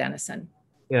for Denison?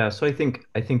 Yeah, so I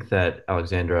think that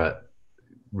Alexandra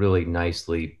really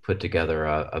nicely put together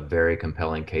a very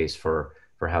compelling case for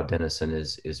how Denison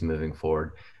is moving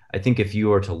forward. I think if you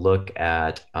were to look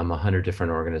at 100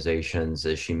 different organizations,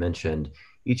 as she mentioned,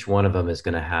 each one of them is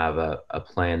going to have a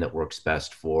plan that works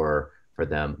best for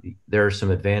them. There are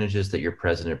some advantages that your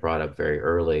president brought up very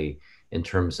early in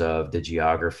terms of the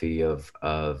geography of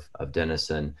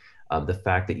Denison, the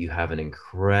fact that you have an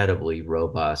incredibly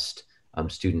robust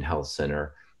student health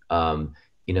center.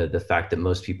 The fact that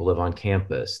most people live on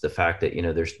campus, the fact that,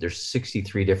 there's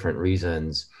 63 different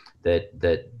reasons that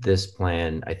this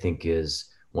plan, I think, is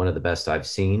one of the best I've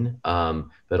seen,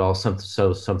 but also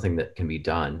something that can be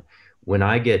done. When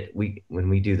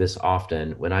we do this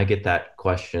often, when I get that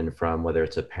question from whether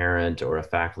it's a parent or a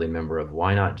faculty member of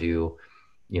why not do,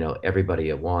 everybody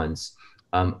at once,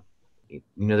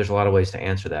 there's a lot of ways to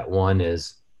answer that. One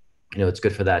is, it's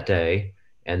good for that day.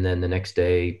 And then the next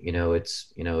day,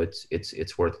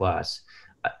 it's worth less.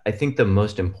 I think the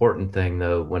most important thing,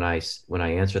 though, when I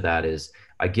answer that is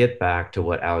I get back to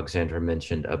what Alexandra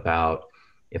mentioned about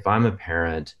if I'm a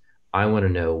parent, I want to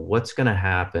know what's going to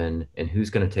happen and who's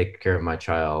going to take care of my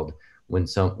child when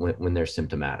they're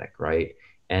symptomatic, right?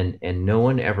 And no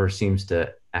one ever seems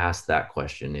to ask that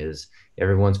question. Is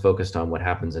everyone's focused on what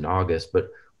happens in August, but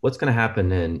what's going to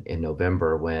happen in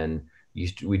November when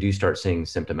we do start seeing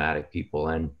symptomatic people?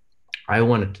 And I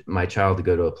wanted my child to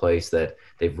go to a place that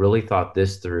they've really thought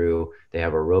this through. They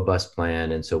have a robust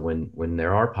plan. And so when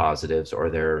there are positives or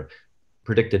they're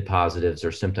predicted positives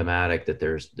or symptomatic, that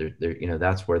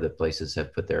that's where the places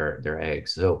have put their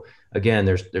eggs. So again,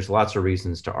 there's lots of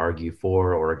reasons to argue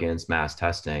for or against mass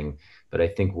testing, but I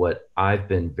think what I've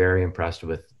been very impressed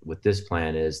with this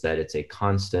plan is that it's a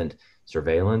constant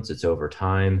surveillance. It's over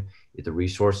time. The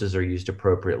resources are used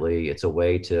appropriately. It's a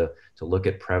way to look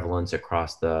at prevalence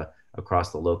across the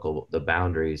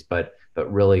boundaries, but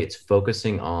really it's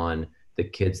focusing on the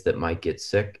kids that might get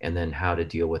sick and then how to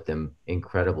deal with them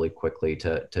incredibly quickly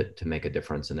to make a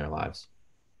difference in their lives.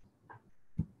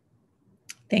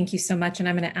 Thank you so much. And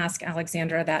I'm going to ask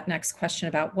Alexandra that next question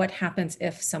about what happens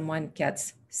if someone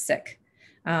gets sick.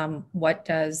 What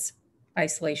does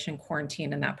isolation,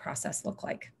 quarantine, and that process look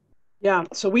like? Yeah,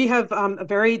 so we have a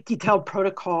very detailed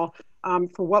protocol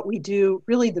for what we do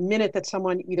really the minute that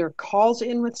someone either calls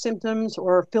in with symptoms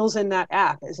or fills in that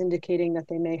app as indicating that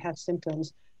they may have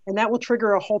symptoms. And that will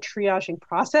trigger a whole triaging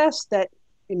process that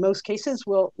in most cases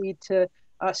will lead to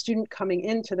a student coming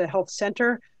into the health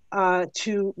center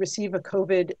to receive a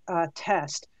COVID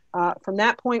test. From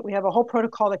that point, we have a whole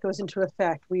protocol that goes into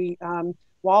effect.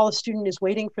 While a student is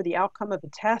waiting for the outcome of the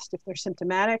test, if they're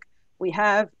symptomatic, we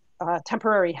have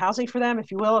temporary housing for them,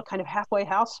 if you will, a kind of halfway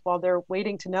house while they're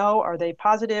waiting to know, are they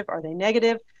positive, are they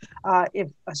negative?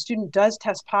 If a student does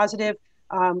test positive,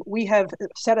 we have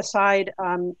set aside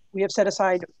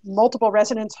multiple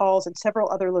residence halls and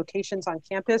several other locations on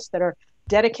campus that are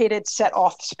dedicated set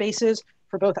off spaces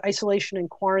for both isolation and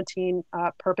quarantine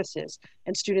purposes.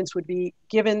 And students would be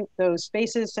given those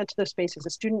spaces, sent to those spaces.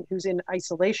 A student who's in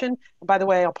isolation, and by the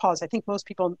way, I'll pause. I think most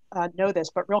people know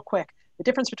this, but real quick, the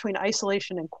difference between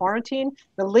isolation and quarantine,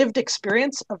 the lived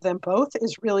experience of them both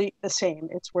is really the same.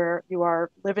 It's where you are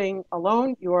living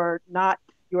alone, you are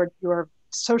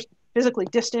physically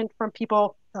distant from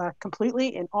people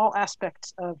completely in all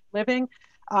aspects of living.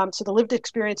 So the lived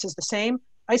experience is the same.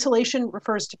 Isolation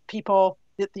refers to people,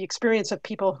 the experience of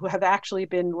people who have actually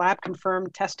been lab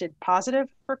confirmed tested positive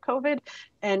for COVID.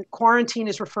 And quarantine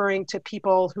is referring to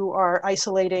people who are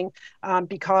isolating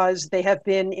because they have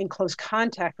been in close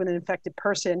contact with an infected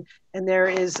person. And there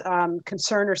is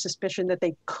concern or suspicion that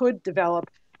they could develop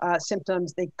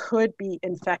symptoms, they could be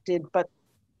infected, but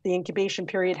the incubation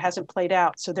period hasn't played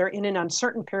out. So they're in an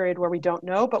uncertain period where we don't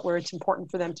know, but where it's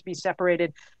important for them to be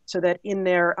separated so that in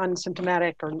their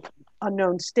unsymptomatic or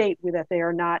unknown state, that they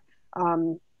are not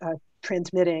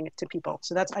transmitting to people.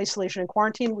 So that's isolation and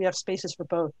quarantine. We have spaces for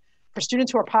both. For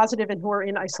students who are positive and who are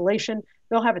in isolation,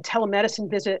 they'll have a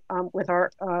telemedicine visit with our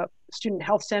student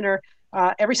health center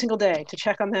every single day to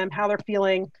check on them, how they're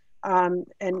feeling, and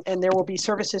there will be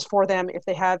services for them if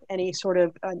they have any sort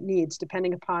of needs,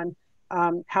 depending upon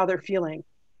how they're feeling.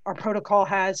 Our protocol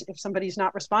has, if somebody's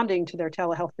not responding to their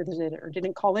telehealth visit or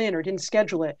didn't call in or didn't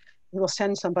schedule it, we will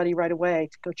send somebody right away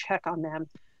to go check on them.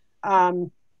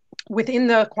 Within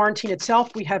the quarantine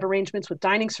itself, we have arrangements with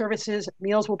dining services.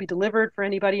 Meals will be delivered for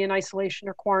anybody in isolation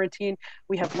or quarantine.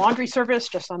 We have laundry service,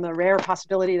 just on the rare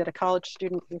possibility that a college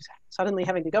student who's suddenly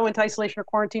having to go into isolation or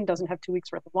quarantine doesn't have 2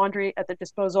 weeks worth of laundry at their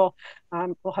disposal.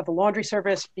 We'll have the laundry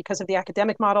service because of the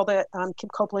academic model that Kim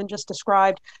Copeland just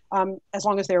described. As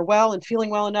long as they're well and feeling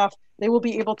well enough, they will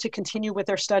be able to continue with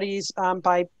their studies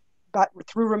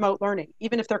through remote learning,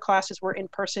 even if their classes were in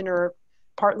person or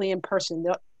partly in person.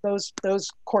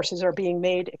 Those courses are being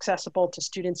made accessible to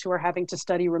students who are having to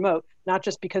study remote, not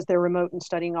just because they're remote and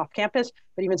studying off campus,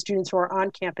 but even students who are on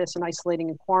campus and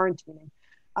isolating and quarantining.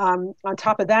 On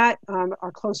top of that,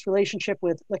 our close relationship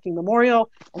with Licking Memorial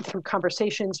and through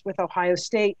conversations with Ohio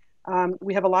State,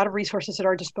 we have a lot of resources at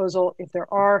our disposal. If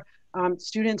there are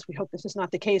students, we hope this is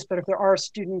not the case, but if there are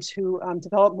students who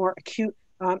develop more acute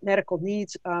medical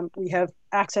needs, we have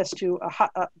access to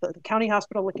the county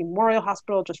hospital, Licking Memorial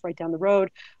Hospital, just right down the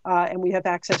road, and we have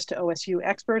access to OSU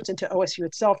experts and to OSU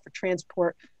itself for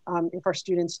transport if our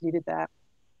students needed that.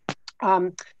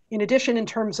 In addition, in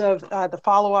terms of the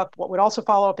follow-up, what would also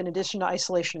follow up in addition to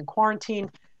isolation and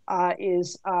quarantine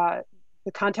is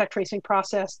the contact tracing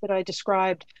process that I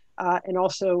described, and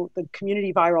also the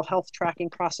community viral health tracking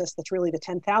process that's really the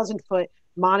 10,000-foot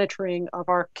monitoring of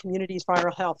our community's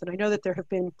viral health. And I know that there have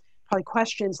been probably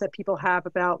questions that people have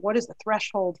about what is the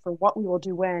threshold for what we will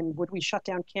do when? Would we shut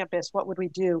down campus? What would we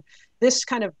do? This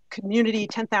kind of community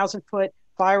 10,000-foot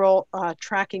viral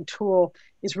tracking tool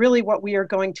is really what we are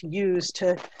going to use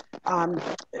to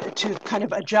kind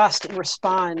of adjust and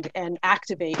respond and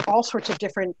activate all sorts of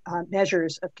different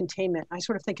measures of containment. I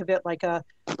sort of think of it like a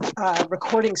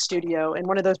recording studio and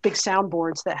one of those big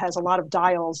soundboards that has a lot of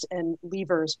dials and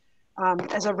levers.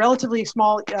 As a relatively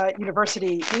small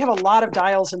university, we have a lot of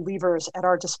dials and levers at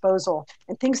our disposal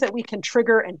and things that we can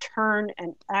trigger and turn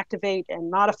and activate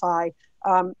and modify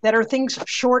that are things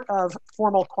short of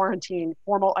formal quarantine,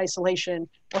 formal isolation,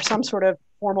 or some sort of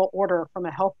formal order from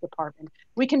a health department.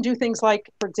 We can do things like,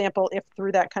 for example, if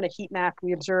through that kind of heat map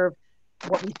we observe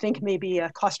what we think may be a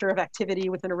cluster of activity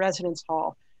within a residence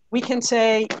hall, we can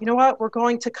say, you know what, we're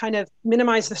going to kind of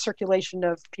minimize the circulation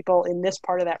of people in this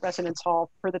part of that residence hall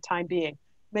for the time being.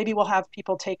 Maybe we'll have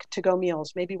people take to-go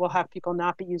meals. Maybe we'll have people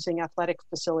not be using athletic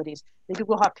facilities. Maybe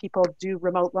we'll have people do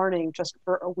remote learning just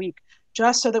for a week,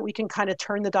 just so that we can kind of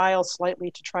turn the dial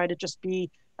slightly to try to just be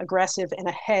aggressive and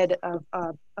ahead of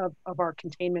our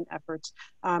containment efforts.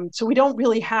 So we don't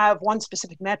really have one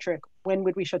specific metric. When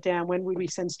would we shut down? When would we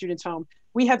send students home?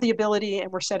 We have the ability,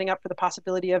 and we're setting up for the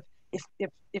possibility of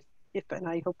if, and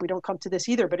I hope we don't come to this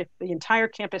either, but if the entire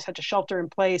campus had to shelter in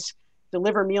place,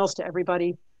 deliver meals to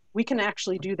everybody, we can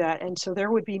actually do that. And so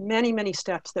there would be many, many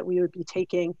steps that we would be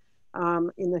taking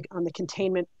on the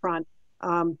containment front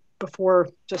before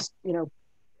just,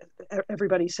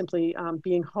 everybody simply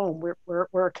being home.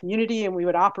 We're a community, and we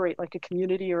would operate like a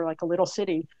community or like a little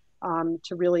city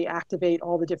to really activate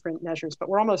all the different measures. But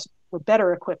we're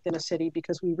better equipped than a city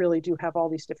because we really do have all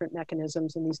these different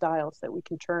mechanisms and these dials that we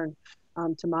can turn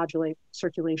to modulate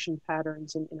circulation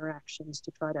patterns and interactions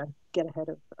to try to get ahead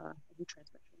of new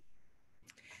transmission.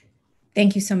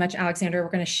 Thank you so much, Alexander. We're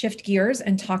going to shift gears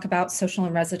and talk about social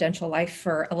and residential life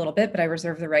for a little bit, but I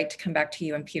reserve the right to come back to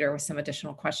you and Peter with some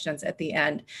additional questions at the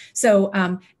end.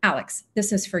 So Alex,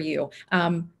 this is for you.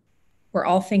 We're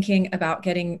all thinking about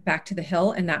getting back to the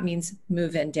Hill, and that means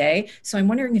move-in day. So I'm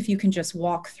wondering if you can just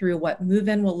walk through what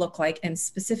move-in will look like, and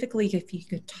specifically if you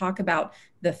could talk about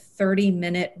the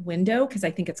 30-minute window, because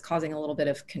I think it's causing a little bit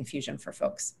of confusion for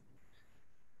folks.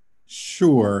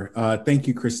 Sure. Thank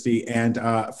you, Christy. And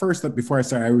first, before I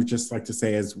start, I would just like to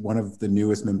say, as one of the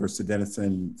newest members to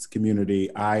Denison's community,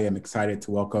 I am excited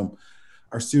to welcome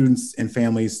our students and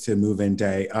families to move-in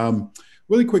day.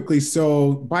 Really quickly,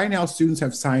 so by now students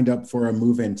have signed up for a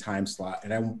move-in time slot,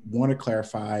 and I want to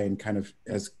clarify, and kind of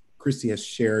as Christy has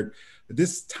shared, that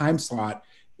this time slot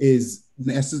is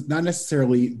not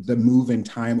necessarily the move-in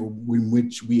time in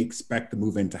which we expect the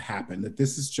move-in to happen, that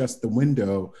this is just the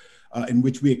window in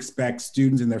which we expect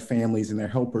students and their families and their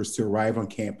helpers to arrive on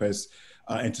campus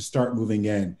and to start moving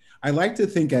in. I like to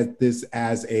think of this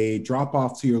as a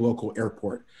drop-off to your local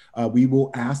airport. We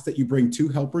will ask that you bring 2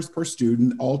 helpers per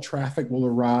student. All traffic will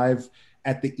arrive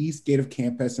at the east gate of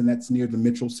campus, and that's near the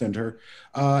Mitchell Center,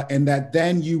 and that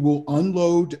then you will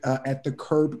unload at the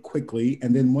curb quickly.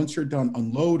 And then once you're done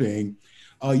unloading,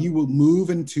 you will move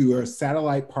into a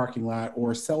satellite parking lot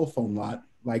or a cell phone lot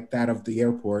like that of the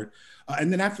airport.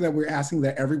 And then after that, we're asking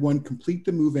that everyone complete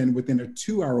the move-in within a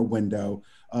 2-hour window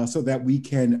so that we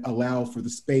can allow for the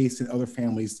space and other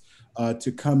families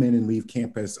to come in and leave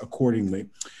campus accordingly.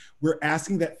 We're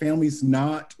asking that families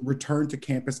not return to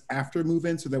campus after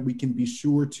move-in so that we can be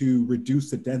sure to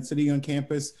reduce the density on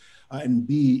campus and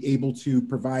be able to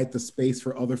provide the space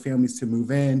for other families to move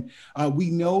in.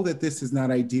 We know that this is not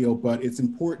ideal, but it's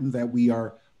important that we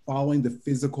are following the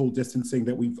physical distancing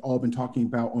that we've all been talking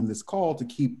about on this call to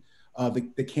keep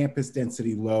the campus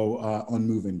density low on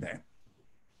move-in day.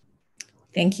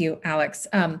 Thank you, Alex.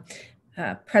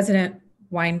 President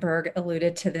Weinberg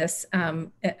alluded to this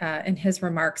in his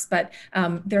remarks, but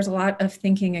there's a lot of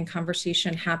thinking and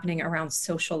conversation happening around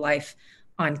social life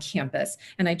on campus.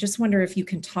 And I just wonder if you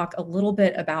can talk a little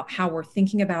bit about how we're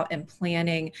thinking about and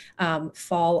planning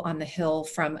Fall on the Hill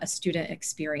from a student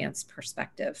experience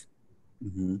perspective.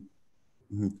 Mm-hmm.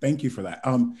 Mm-hmm. Thank you for that.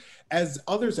 As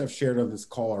others have shared on this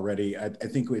call already, I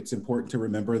think it's important to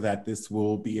remember that this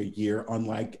will be a year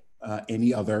unlike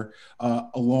any other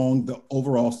along the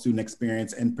overall student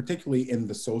experience, and particularly in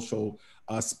the social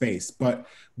space. But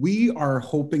we are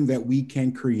hoping that we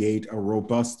can create a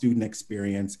robust student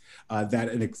experience,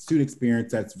 student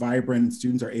experience that's vibrant and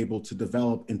students are able to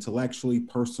develop intellectually,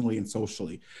 personally, and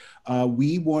socially.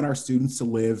 We want our students to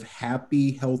live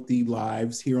happy, healthy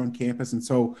lives here on campus. And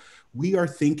so we are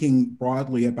thinking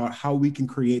broadly about how we can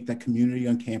create that community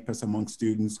on campus among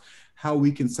students, how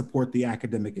we can support the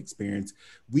academic experience.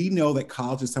 We know that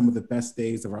college is some of the best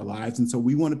days of our lives, and so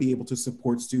we want to be able to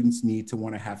support students' need to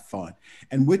want to have fun.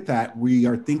 And with that, we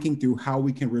are thinking through how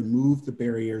we can remove the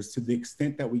barriers to the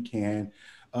extent that we can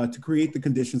to create the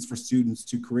conditions for students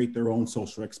to create their own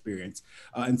social experience.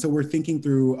 And so we're thinking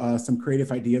through some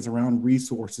creative ideas around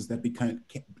resources that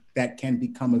that can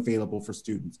become available for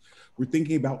students. We're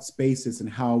thinking about spaces and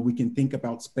how we can think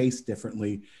about space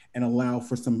differently and allow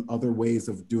for some other ways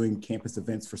of doing campus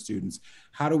events for students.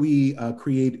 How do we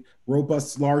create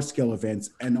robust large-scale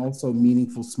events and also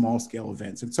meaningful small-scale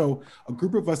events? And so a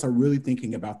group of us are really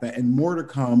thinking about that, and more to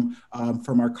come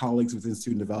from our colleagues within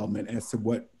student development as to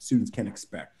what students can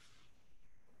expect.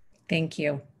 Thank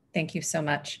you. Thank you so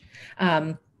much.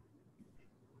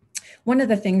 One of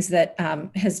the things that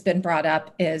has been brought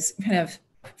up is kind of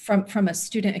from a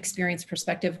student experience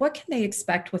perspective, what can they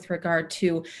expect with regard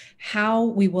to how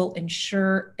we will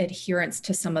ensure adherence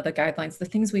to some of the guidelines, the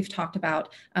things we've talked about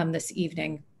this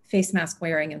evening, face mask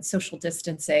wearing and social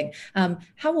distancing.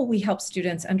 How will we help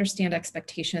students understand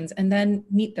expectations and then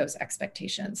meet those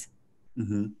expectations?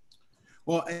 Mm-hmm.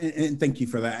 Well, and thank you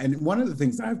for that. And one of the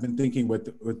things I've been thinking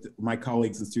with my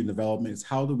colleagues in student development is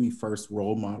how do we first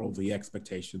role model the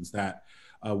expectations that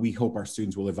we hope our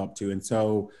students will live up to. And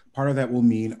so part of that will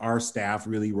mean our staff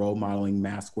really role modeling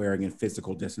mask wearing and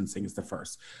physical distancing is the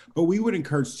first. But we would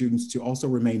encourage students to also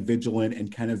remain vigilant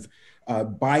and kind of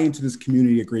buy into this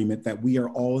community agreement that we are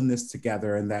all in this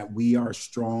together and that we are a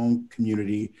strong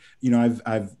community. You know,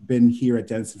 I've been here at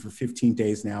Denison for 15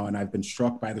 days now, and I've been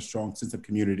struck by the strong sense of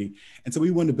community. And so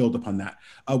we want to build upon that.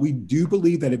 We do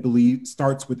believe that it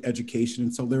starts with education.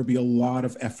 And so there'll be a lot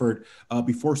of effort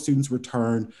before students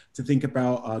return to think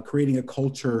about creating a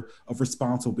culture of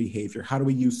responsible behavior. How do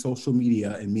we use social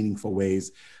media in meaningful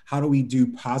ways? How do we do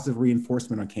positive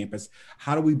reinforcement on campus?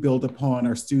 How do we build upon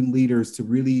our student leaders to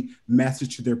really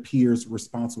message to their peers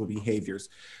responsible behaviors?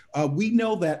 We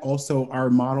know that also our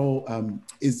model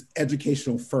is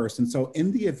educational first. And so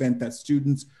in the event that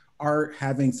students are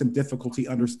having some difficulty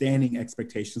understanding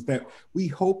expectations, that we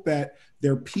hope that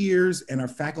their peers and our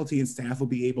faculty and staff will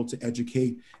be able to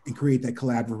educate and create that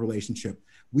collaborative relationship.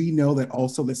 We know that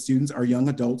also that students are young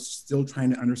adults still trying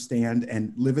to understand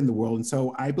and live in the world. And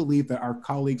so I believe that our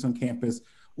colleagues on campus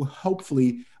will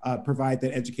hopefully provide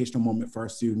that educational moment for our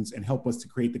students and help us to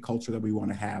create the culture that we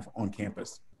want to have on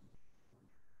campus.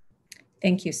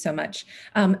 Thank you so much.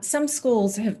 Some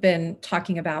schools have been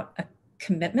talking about a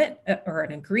commitment or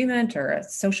an agreement or a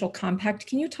social compact.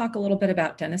 Can you talk a little bit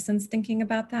about Denison's thinking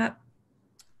about that?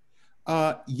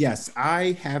 Yes,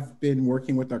 I have been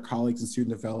working with our colleagues in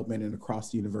student development and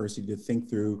across the university to think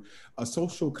through a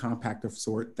social compact of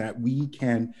sort that we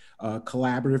can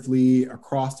collaboratively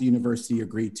across the university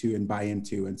agree to and buy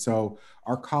into. And so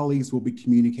our colleagues will be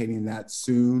communicating that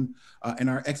soon. And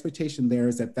our expectation there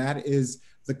is that that is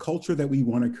the culture that we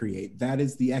want to create. That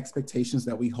is the expectations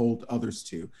that we hold others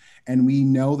to. And we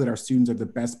know that our students are the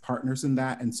best partners in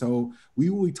that. And so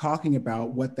we will be talking about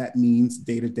what that means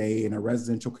day to day in our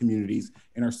residential communities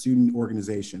and our student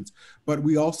organizations. But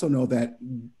we also know that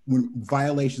when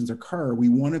violations occur, we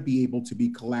want to be able to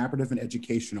be collaborative and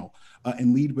educational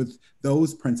and lead with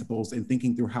those principles and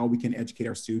thinking through how we can educate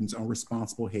our students on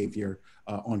responsible behavior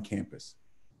on campus.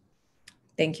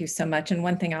 Thank you so much. And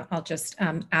one thing I'll just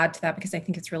add to that, because I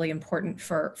think it's really important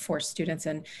for students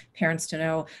and parents to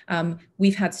know,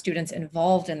 we've had students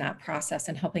involved in that process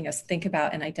and helping us think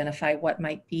about and identify what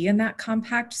might be in that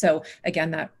compact. So again,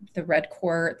 that the Red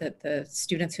Corps, the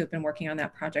students who have been working on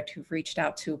that project who've reached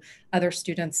out to other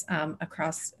students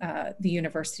across the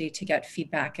university to get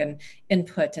feedback and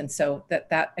input. And so that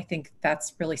I think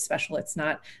that's really special. It's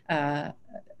not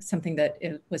something that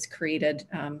it was created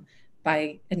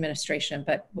by administration,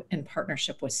 but in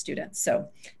partnership with students. So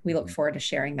we look forward to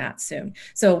sharing that soon.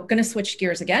 So I'm going to switch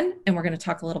gears again, and we're going to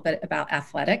talk a little bit about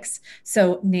athletics.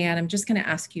 So Nan, I'm just going to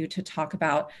ask you to talk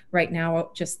about right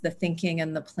now, just the thinking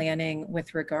and the planning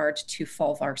with regard to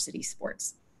fall varsity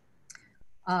sports.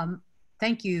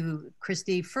 Thank you,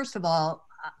 Christy. First of all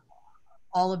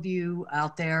of you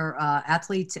out there,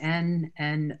 athletes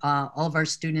and all of our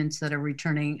students that are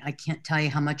returning, I can't tell you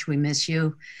how much we miss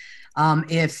you.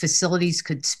 If facilities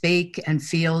could speak and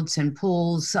fields and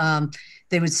pools,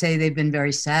 they would say they've been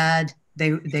very sad.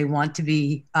 They want to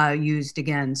be used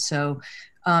again. So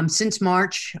since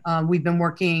March, we've been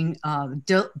working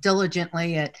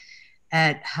diligently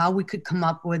at how we could come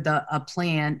up with a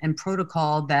plan and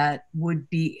protocol that would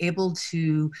be able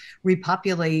to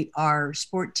repopulate our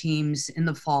sport teams in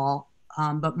the fall,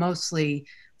 but mostly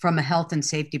from a health and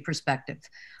safety perspective.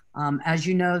 As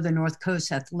you know, the North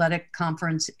Coast Athletic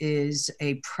Conference is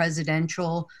a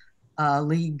presidential,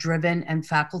 league-driven and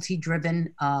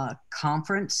faculty-driven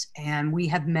conference, and we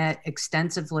have met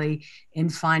extensively in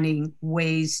finding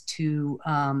ways to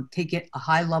take a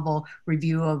high-level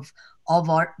review of all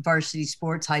varsity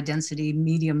sports, high-density,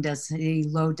 medium-density,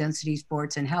 low-density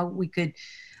sports, and how we could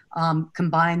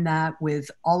combine that with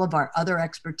all of our other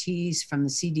expertise, from the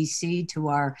CDC to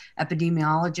our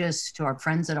epidemiologists, to our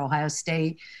friends at Ohio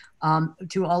State,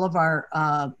 to all of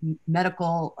our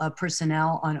medical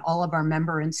personnel on all of our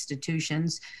member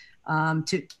institutions,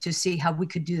 to see how we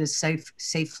could do this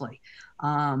safely.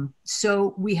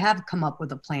 So we have come up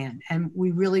with a plan, and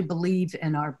we really believe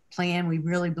in our plan. We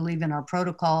really believe in our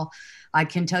protocol. I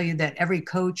can tell you that every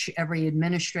coach, every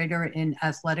administrator in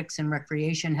athletics and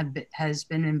recreation has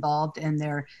been involved, and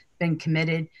they're been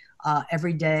committed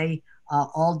every day,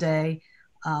 all day.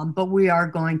 But we are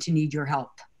going to need your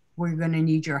help. We're going to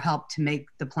need your help to make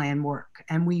the plan work.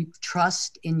 And we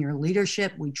trust in your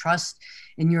leadership. We trust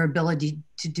in your ability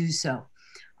to do so.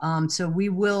 So we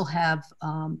will have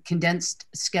condensed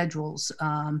schedules.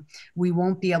 We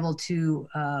won't be able to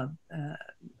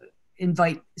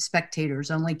invite spectators,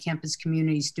 only campus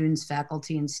community, students,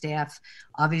 faculty, and staff,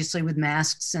 obviously with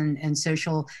masks and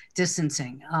social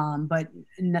distancing, but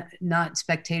not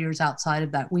spectators outside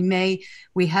of that. We may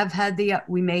have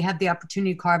the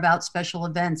opportunity to carve out special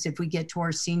events if we get to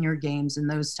our senior games and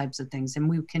those types of things. And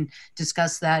we can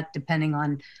discuss that depending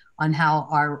on how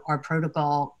our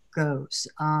protocol goes.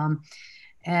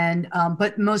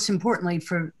 But most importantly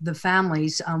for the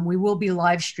families, we will be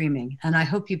live streaming, and I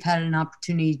hope you've had an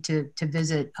opportunity to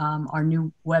visit our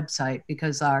new website,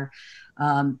 because our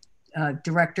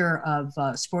director of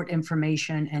sport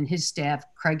information and his staff,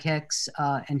 Craig Hicks,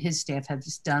 and his staff have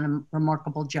just done a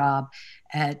remarkable job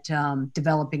at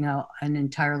developing an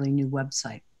entirely new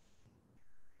website.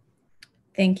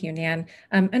 Thank you, Nan.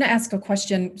 I'm going to ask a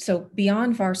question. So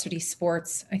beyond varsity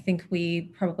sports, I think we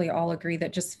probably all agree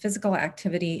that just physical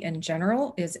activity in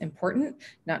general is important,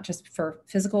 not just for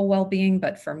physical well-being,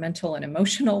 but for mental and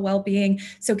emotional well-being.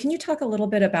 So can you talk a little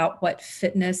bit about what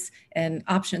fitness and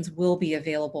options will be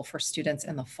available for students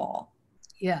in the fall?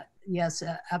 Yeah. Yes,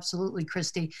 absolutely,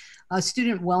 Christy.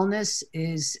 Student wellness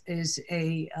is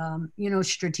a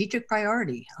strategic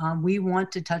priority. We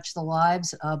want to touch the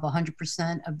lives of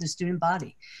 100% of the student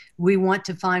body. We want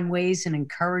to find ways and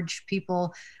encourage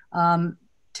people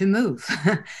to move.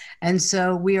 And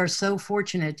so we are so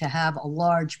fortunate to have a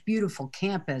large, beautiful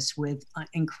campus with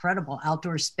incredible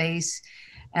outdoor space.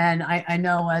 And I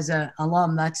know as an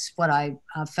alum, that's what I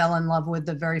fell in love with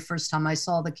the very first time I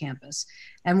saw the campus.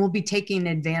 And we'll be taking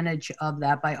advantage of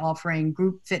that by offering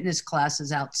group fitness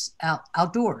classes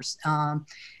outdoors.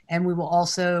 And we will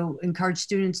also encourage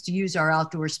students to use our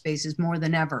outdoor spaces more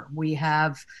than ever. We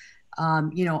have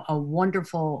a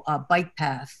wonderful bike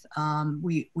path.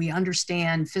 We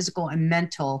understand physical and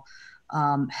mental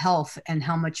health, and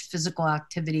how much physical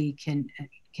activity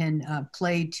can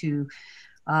play to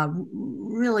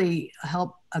really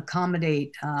help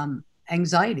accommodate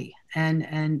anxiety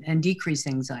and decrease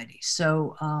anxiety.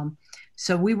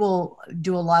 So we will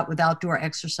do a lot with outdoor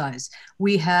exercise.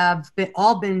 We have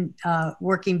all been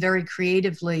working very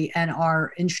creatively, and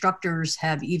our instructors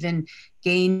have even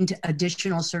gained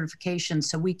additional certifications,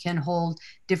 so we can hold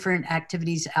different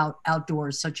activities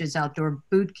outdoors, such as outdoor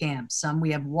boot camps.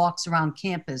 We have walks around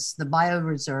campus, the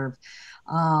bioreserve.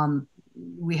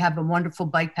 We have a wonderful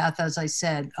bike path, as I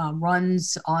said,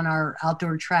 runs on our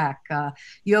outdoor track,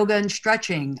 yoga and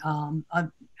stretching,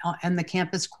 and the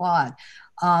campus quad.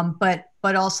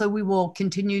 But also we will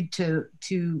continue to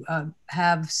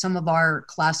have some of our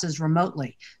classes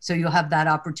remotely. So you'll have that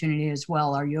opportunity as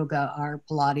well, our yoga, our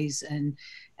Pilates,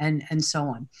 and so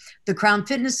on. The Crown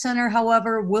Fitness Center,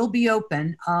 however, will be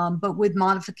open, but with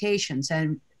modifications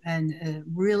and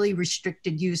really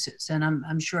restricted uses. And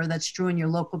I'm sure that's true in your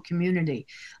local community.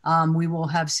 We will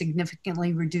have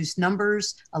significantly reduced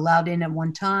numbers allowed in at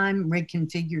one time,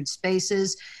 reconfigured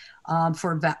spaces.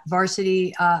 For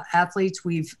varsity athletes,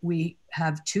 we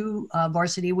have 2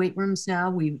 varsity weight rooms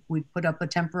now. We put up a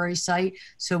temporary site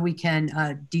so we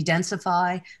can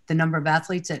de-densify the number of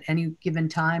athletes at any given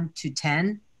time to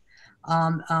 10.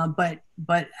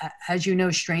 But as you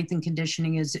know, strength and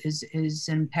conditioning is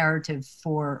imperative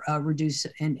for reduce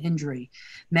in injury.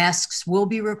 Masks will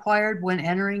be required when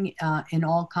entering in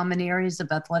all common areas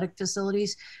of athletic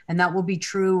facilities, and that will be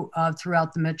true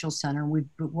throughout the Mitchell Center. We've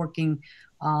been working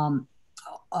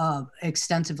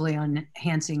extensively on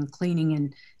enhancing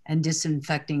cleaning and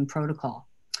disinfecting protocol.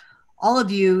 All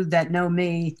of you that know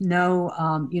me know,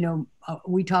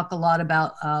 we talk a lot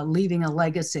about leaving a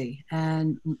legacy.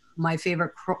 And my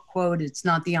favorite quote, it's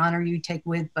not the honor you take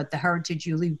with, but the heritage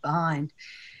you leave behind.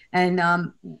 And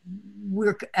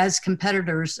we're, as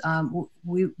competitors,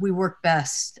 we work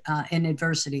best in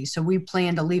adversity. So we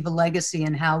plan to leave a legacy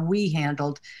in how we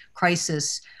handled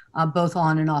crisis, both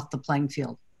on and off the playing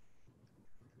field.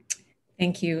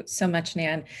 Thank you so much,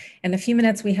 Nan. In the few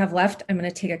minutes we have left, I'm going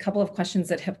to take a couple of questions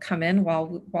that have come in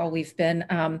while we've been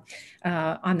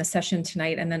on the session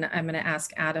tonight, and then I'm going to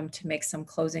ask Adam to make some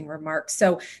closing remarks.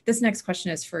 So this next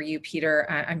question is for you, Peter.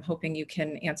 I'm hoping you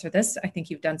can answer this. I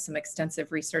think you've done some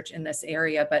extensive research in this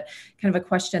area, but kind of a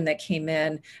question that came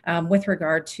in with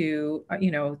regard to,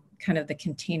 kind of the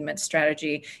containment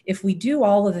strategy. If we do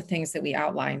all of the things that we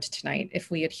outlined tonight, if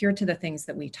we adhere to the things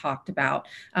that we talked about,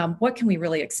 what can we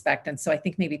really expect? And so I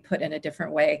think maybe put in a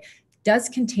different way, does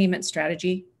containment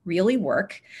strategy really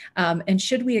work? And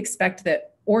should we expect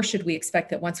that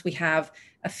once we have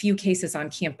a few cases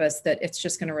on campus, that it's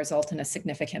just going to result in a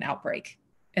significant outbreak?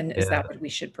 And is that what we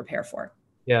should prepare for?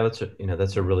 Yeah,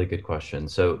 that's a really good question.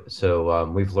 So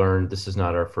we've learned this is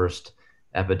not our first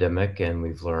epidemic, and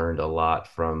we've learned a lot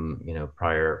from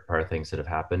prior things that have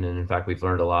happened. And in fact, we've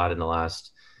learned a lot in the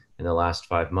last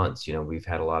 5 months. We've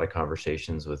had a lot of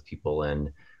conversations with people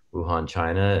in Wuhan,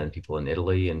 China, and people in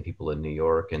Italy, and people in New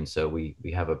York, and so we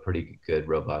have a pretty good,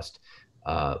 robust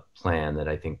plan that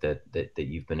I think that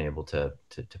you've been able to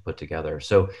put together.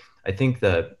 So I think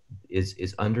that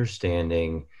is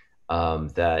understanding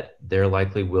that there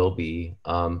likely will be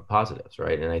positives,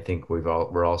 right? And I think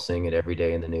we're all seeing it every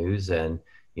day in the news, and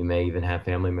you may even have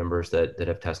family members that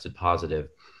have tested positive.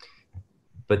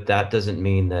 But that doesn't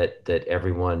mean that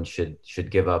everyone should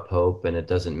give up hope, and it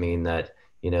doesn't mean that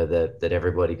that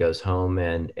everybody goes home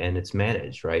and it's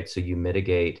managed, right? So you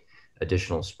mitigate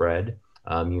additional spread.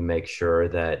 You make sure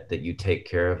that you take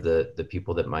care of the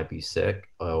people that might be sick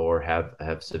or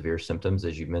have severe symptoms,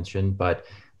 as you mentioned. But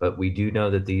we do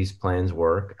know that these plans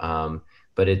work.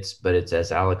 But it's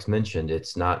as Alex mentioned,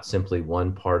 it's not simply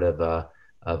one part of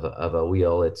a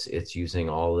wheel. It's using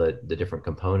all the different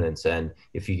components, and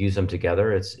if you use them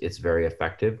together, it's very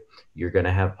effective. You're going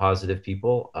to have positive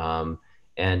people,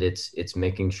 and it's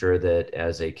making sure that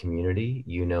as a community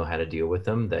you know how to deal with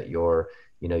them. That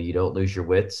you don't lose your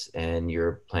wits, and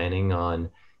you're planning on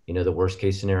the worst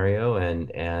case scenario, and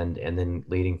then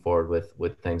leading forward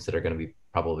with things that are going to be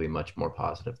probably much more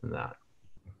positive than that.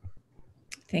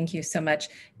 Thank you so much.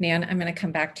 Nan, I'm going to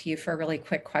come back to you for a really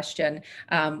quick question.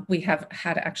 We have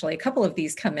had actually a couple of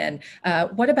these come in.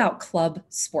 What about club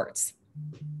sports?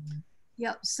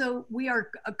 Yeah, so we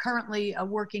are currently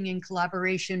working in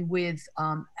collaboration with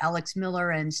Alex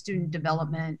Miller and Student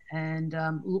Development, and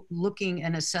looking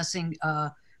and assessing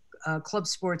club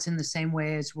sports in the same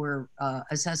way as we're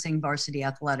assessing varsity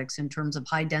athletics in terms of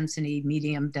high density,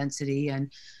 medium density, and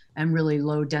really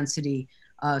low density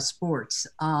sports.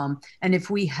 And if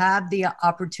we have the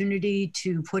opportunity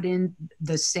to put in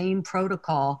the same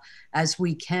protocol as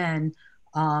we can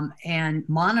and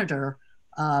monitor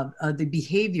the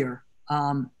behavior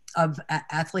of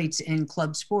athletes in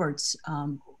club sports,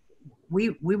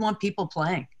 we want people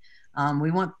playing.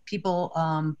 We want people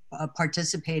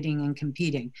participating and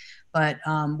competing, but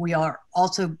we are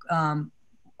also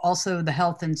the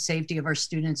health and safety of our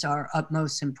students are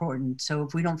utmost important. So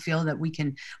if we don't feel that we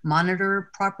can monitor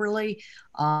properly,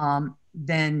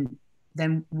 then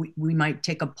we might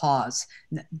take a pause.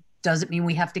 Doesn't mean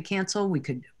we have to cancel. We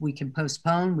can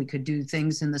postpone. We could do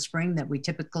things in the spring that we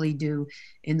typically do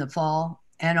in the fall.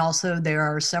 And also there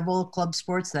are several club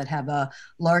sports that have a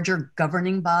larger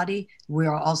governing body. We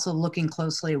are also looking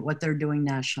closely at what they're doing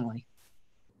nationally.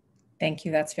 Thank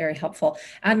you. That's very helpful.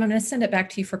 Adam, I'm going to send it back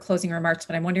to you for closing remarks,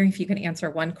 but I'm wondering if you can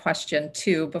answer one question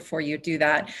too before you do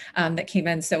that, that came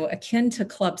in. So akin to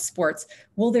club sports,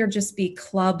 will there just be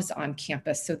clubs on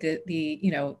campus? So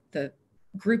the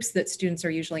groups that students are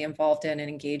usually involved in and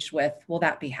engaged with, will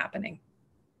that be happening?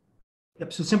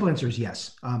 Yep. So simple answer is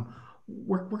yes.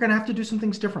 We're going to have to do some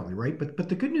things differently, right? But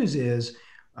the good news is,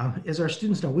 as our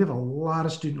students know, we have a lot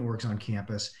of student orgs on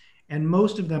campus, and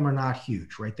most of them are not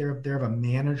huge, right? They're of a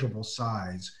manageable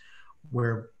size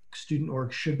where student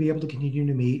orgs should be able to continue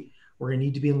to meet. We're going to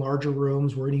need to be in larger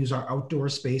rooms. We're going to use our outdoor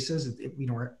spaces.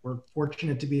 We're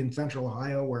fortunate to be in Central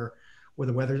Ohio where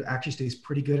the weather actually stays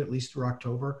pretty good, at least through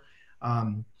October.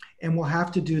 And we'll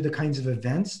have to do the kinds of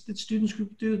events that students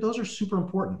group do. Those are super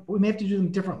important, but we may have to do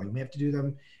them differently. We may have to do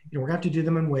them, we're going to have to do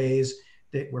them in ways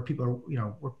that where people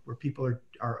are, where people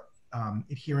are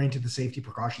adhering to the safety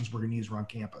precautions we're going to use around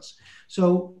campus.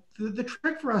 So the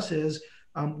trick for us is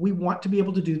we want to be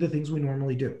able to do the things we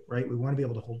normally do, right? We want to be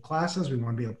able to hold classes. We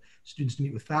want to be able students to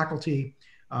meet with faculty.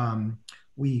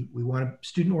 We want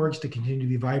student orgs to continue to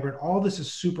be vibrant. All this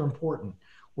is super important.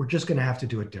 We're just going to have to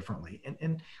do it differently.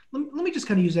 And let me just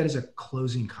kind of use that as a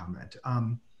closing comment.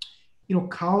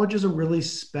 College is a really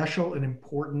special and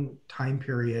important time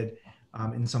period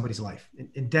in somebody's life.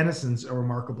 And Denison's a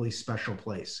remarkably special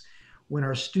place. When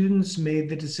our students made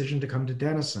the decision to come to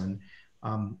Denison,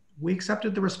 we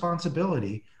accepted the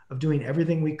responsibility of doing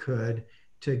everything we could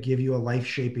to give you a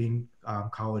life-shaping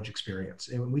college experience.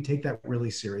 And we take that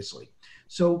really seriously.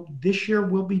 So this year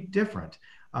will be different,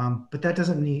 but that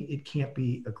doesn't mean it can't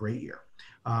be a great year.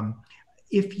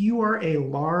 If you are a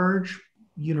large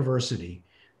university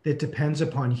that depends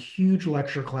upon huge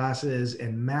lecture classes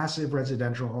and massive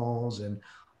residential halls and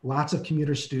lots of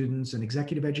commuter students and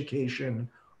executive education,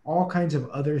 all kinds of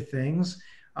other things,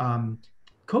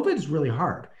 COVID is really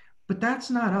hard, but that's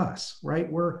not us, right?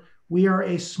 We are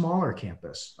a smaller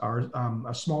campus,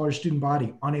 a smaller student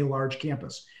body on a large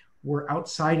campus. We're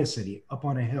outside a city, up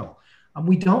on a hill.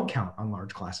 We don't count on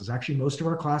large classes. Actually, most of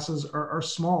our classes are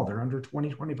small. They're under 20,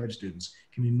 25 students,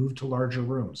 can be moved to larger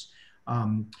rooms.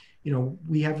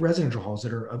 We have residential halls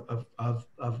that are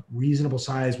of reasonable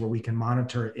size where we can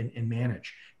monitor and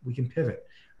manage. We can pivot.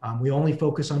 We only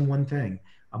focus on one thing.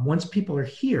 Once people are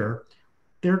here,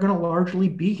 they're going to largely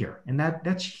be here. And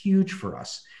that's huge for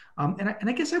us. And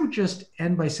I guess I would just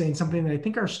end by saying something that I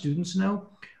think our students know.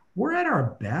 We're at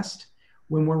our best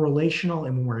when we're relational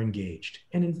and when we're engaged.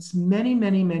 And in many,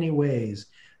 many, many ways,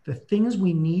 the things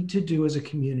we need to do as a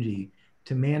community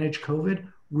to manage COVID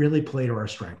really play to our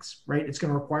strengths, right? It's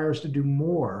going to require us to do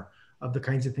more of the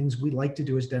kinds of things we like to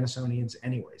do as Dennisonians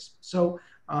anyways. So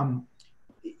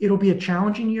it'll be a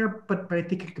challenging year, but I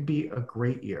think it could be a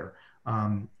great year.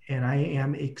 And I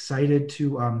am excited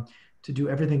to do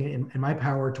everything in my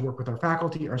power to work with our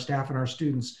faculty, our staff, and our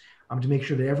students to make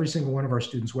sure that every single one of our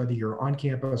students, whether you're on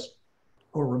campus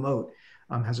or remote,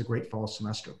 has a great fall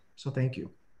semester. So thank you.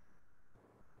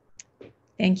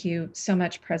 Thank you so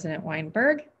much, President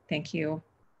Weinberg. Thank you,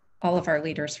 all of our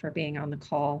leaders, for being on the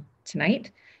call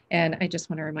tonight. And I just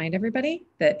want to remind everybody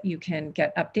that you can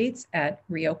get updates at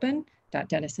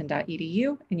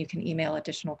reopen.denison.edu, and you can email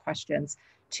additional questions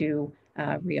to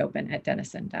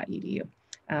reopen@denison.edu.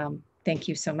 Thank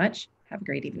you so much. Have a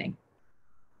great evening.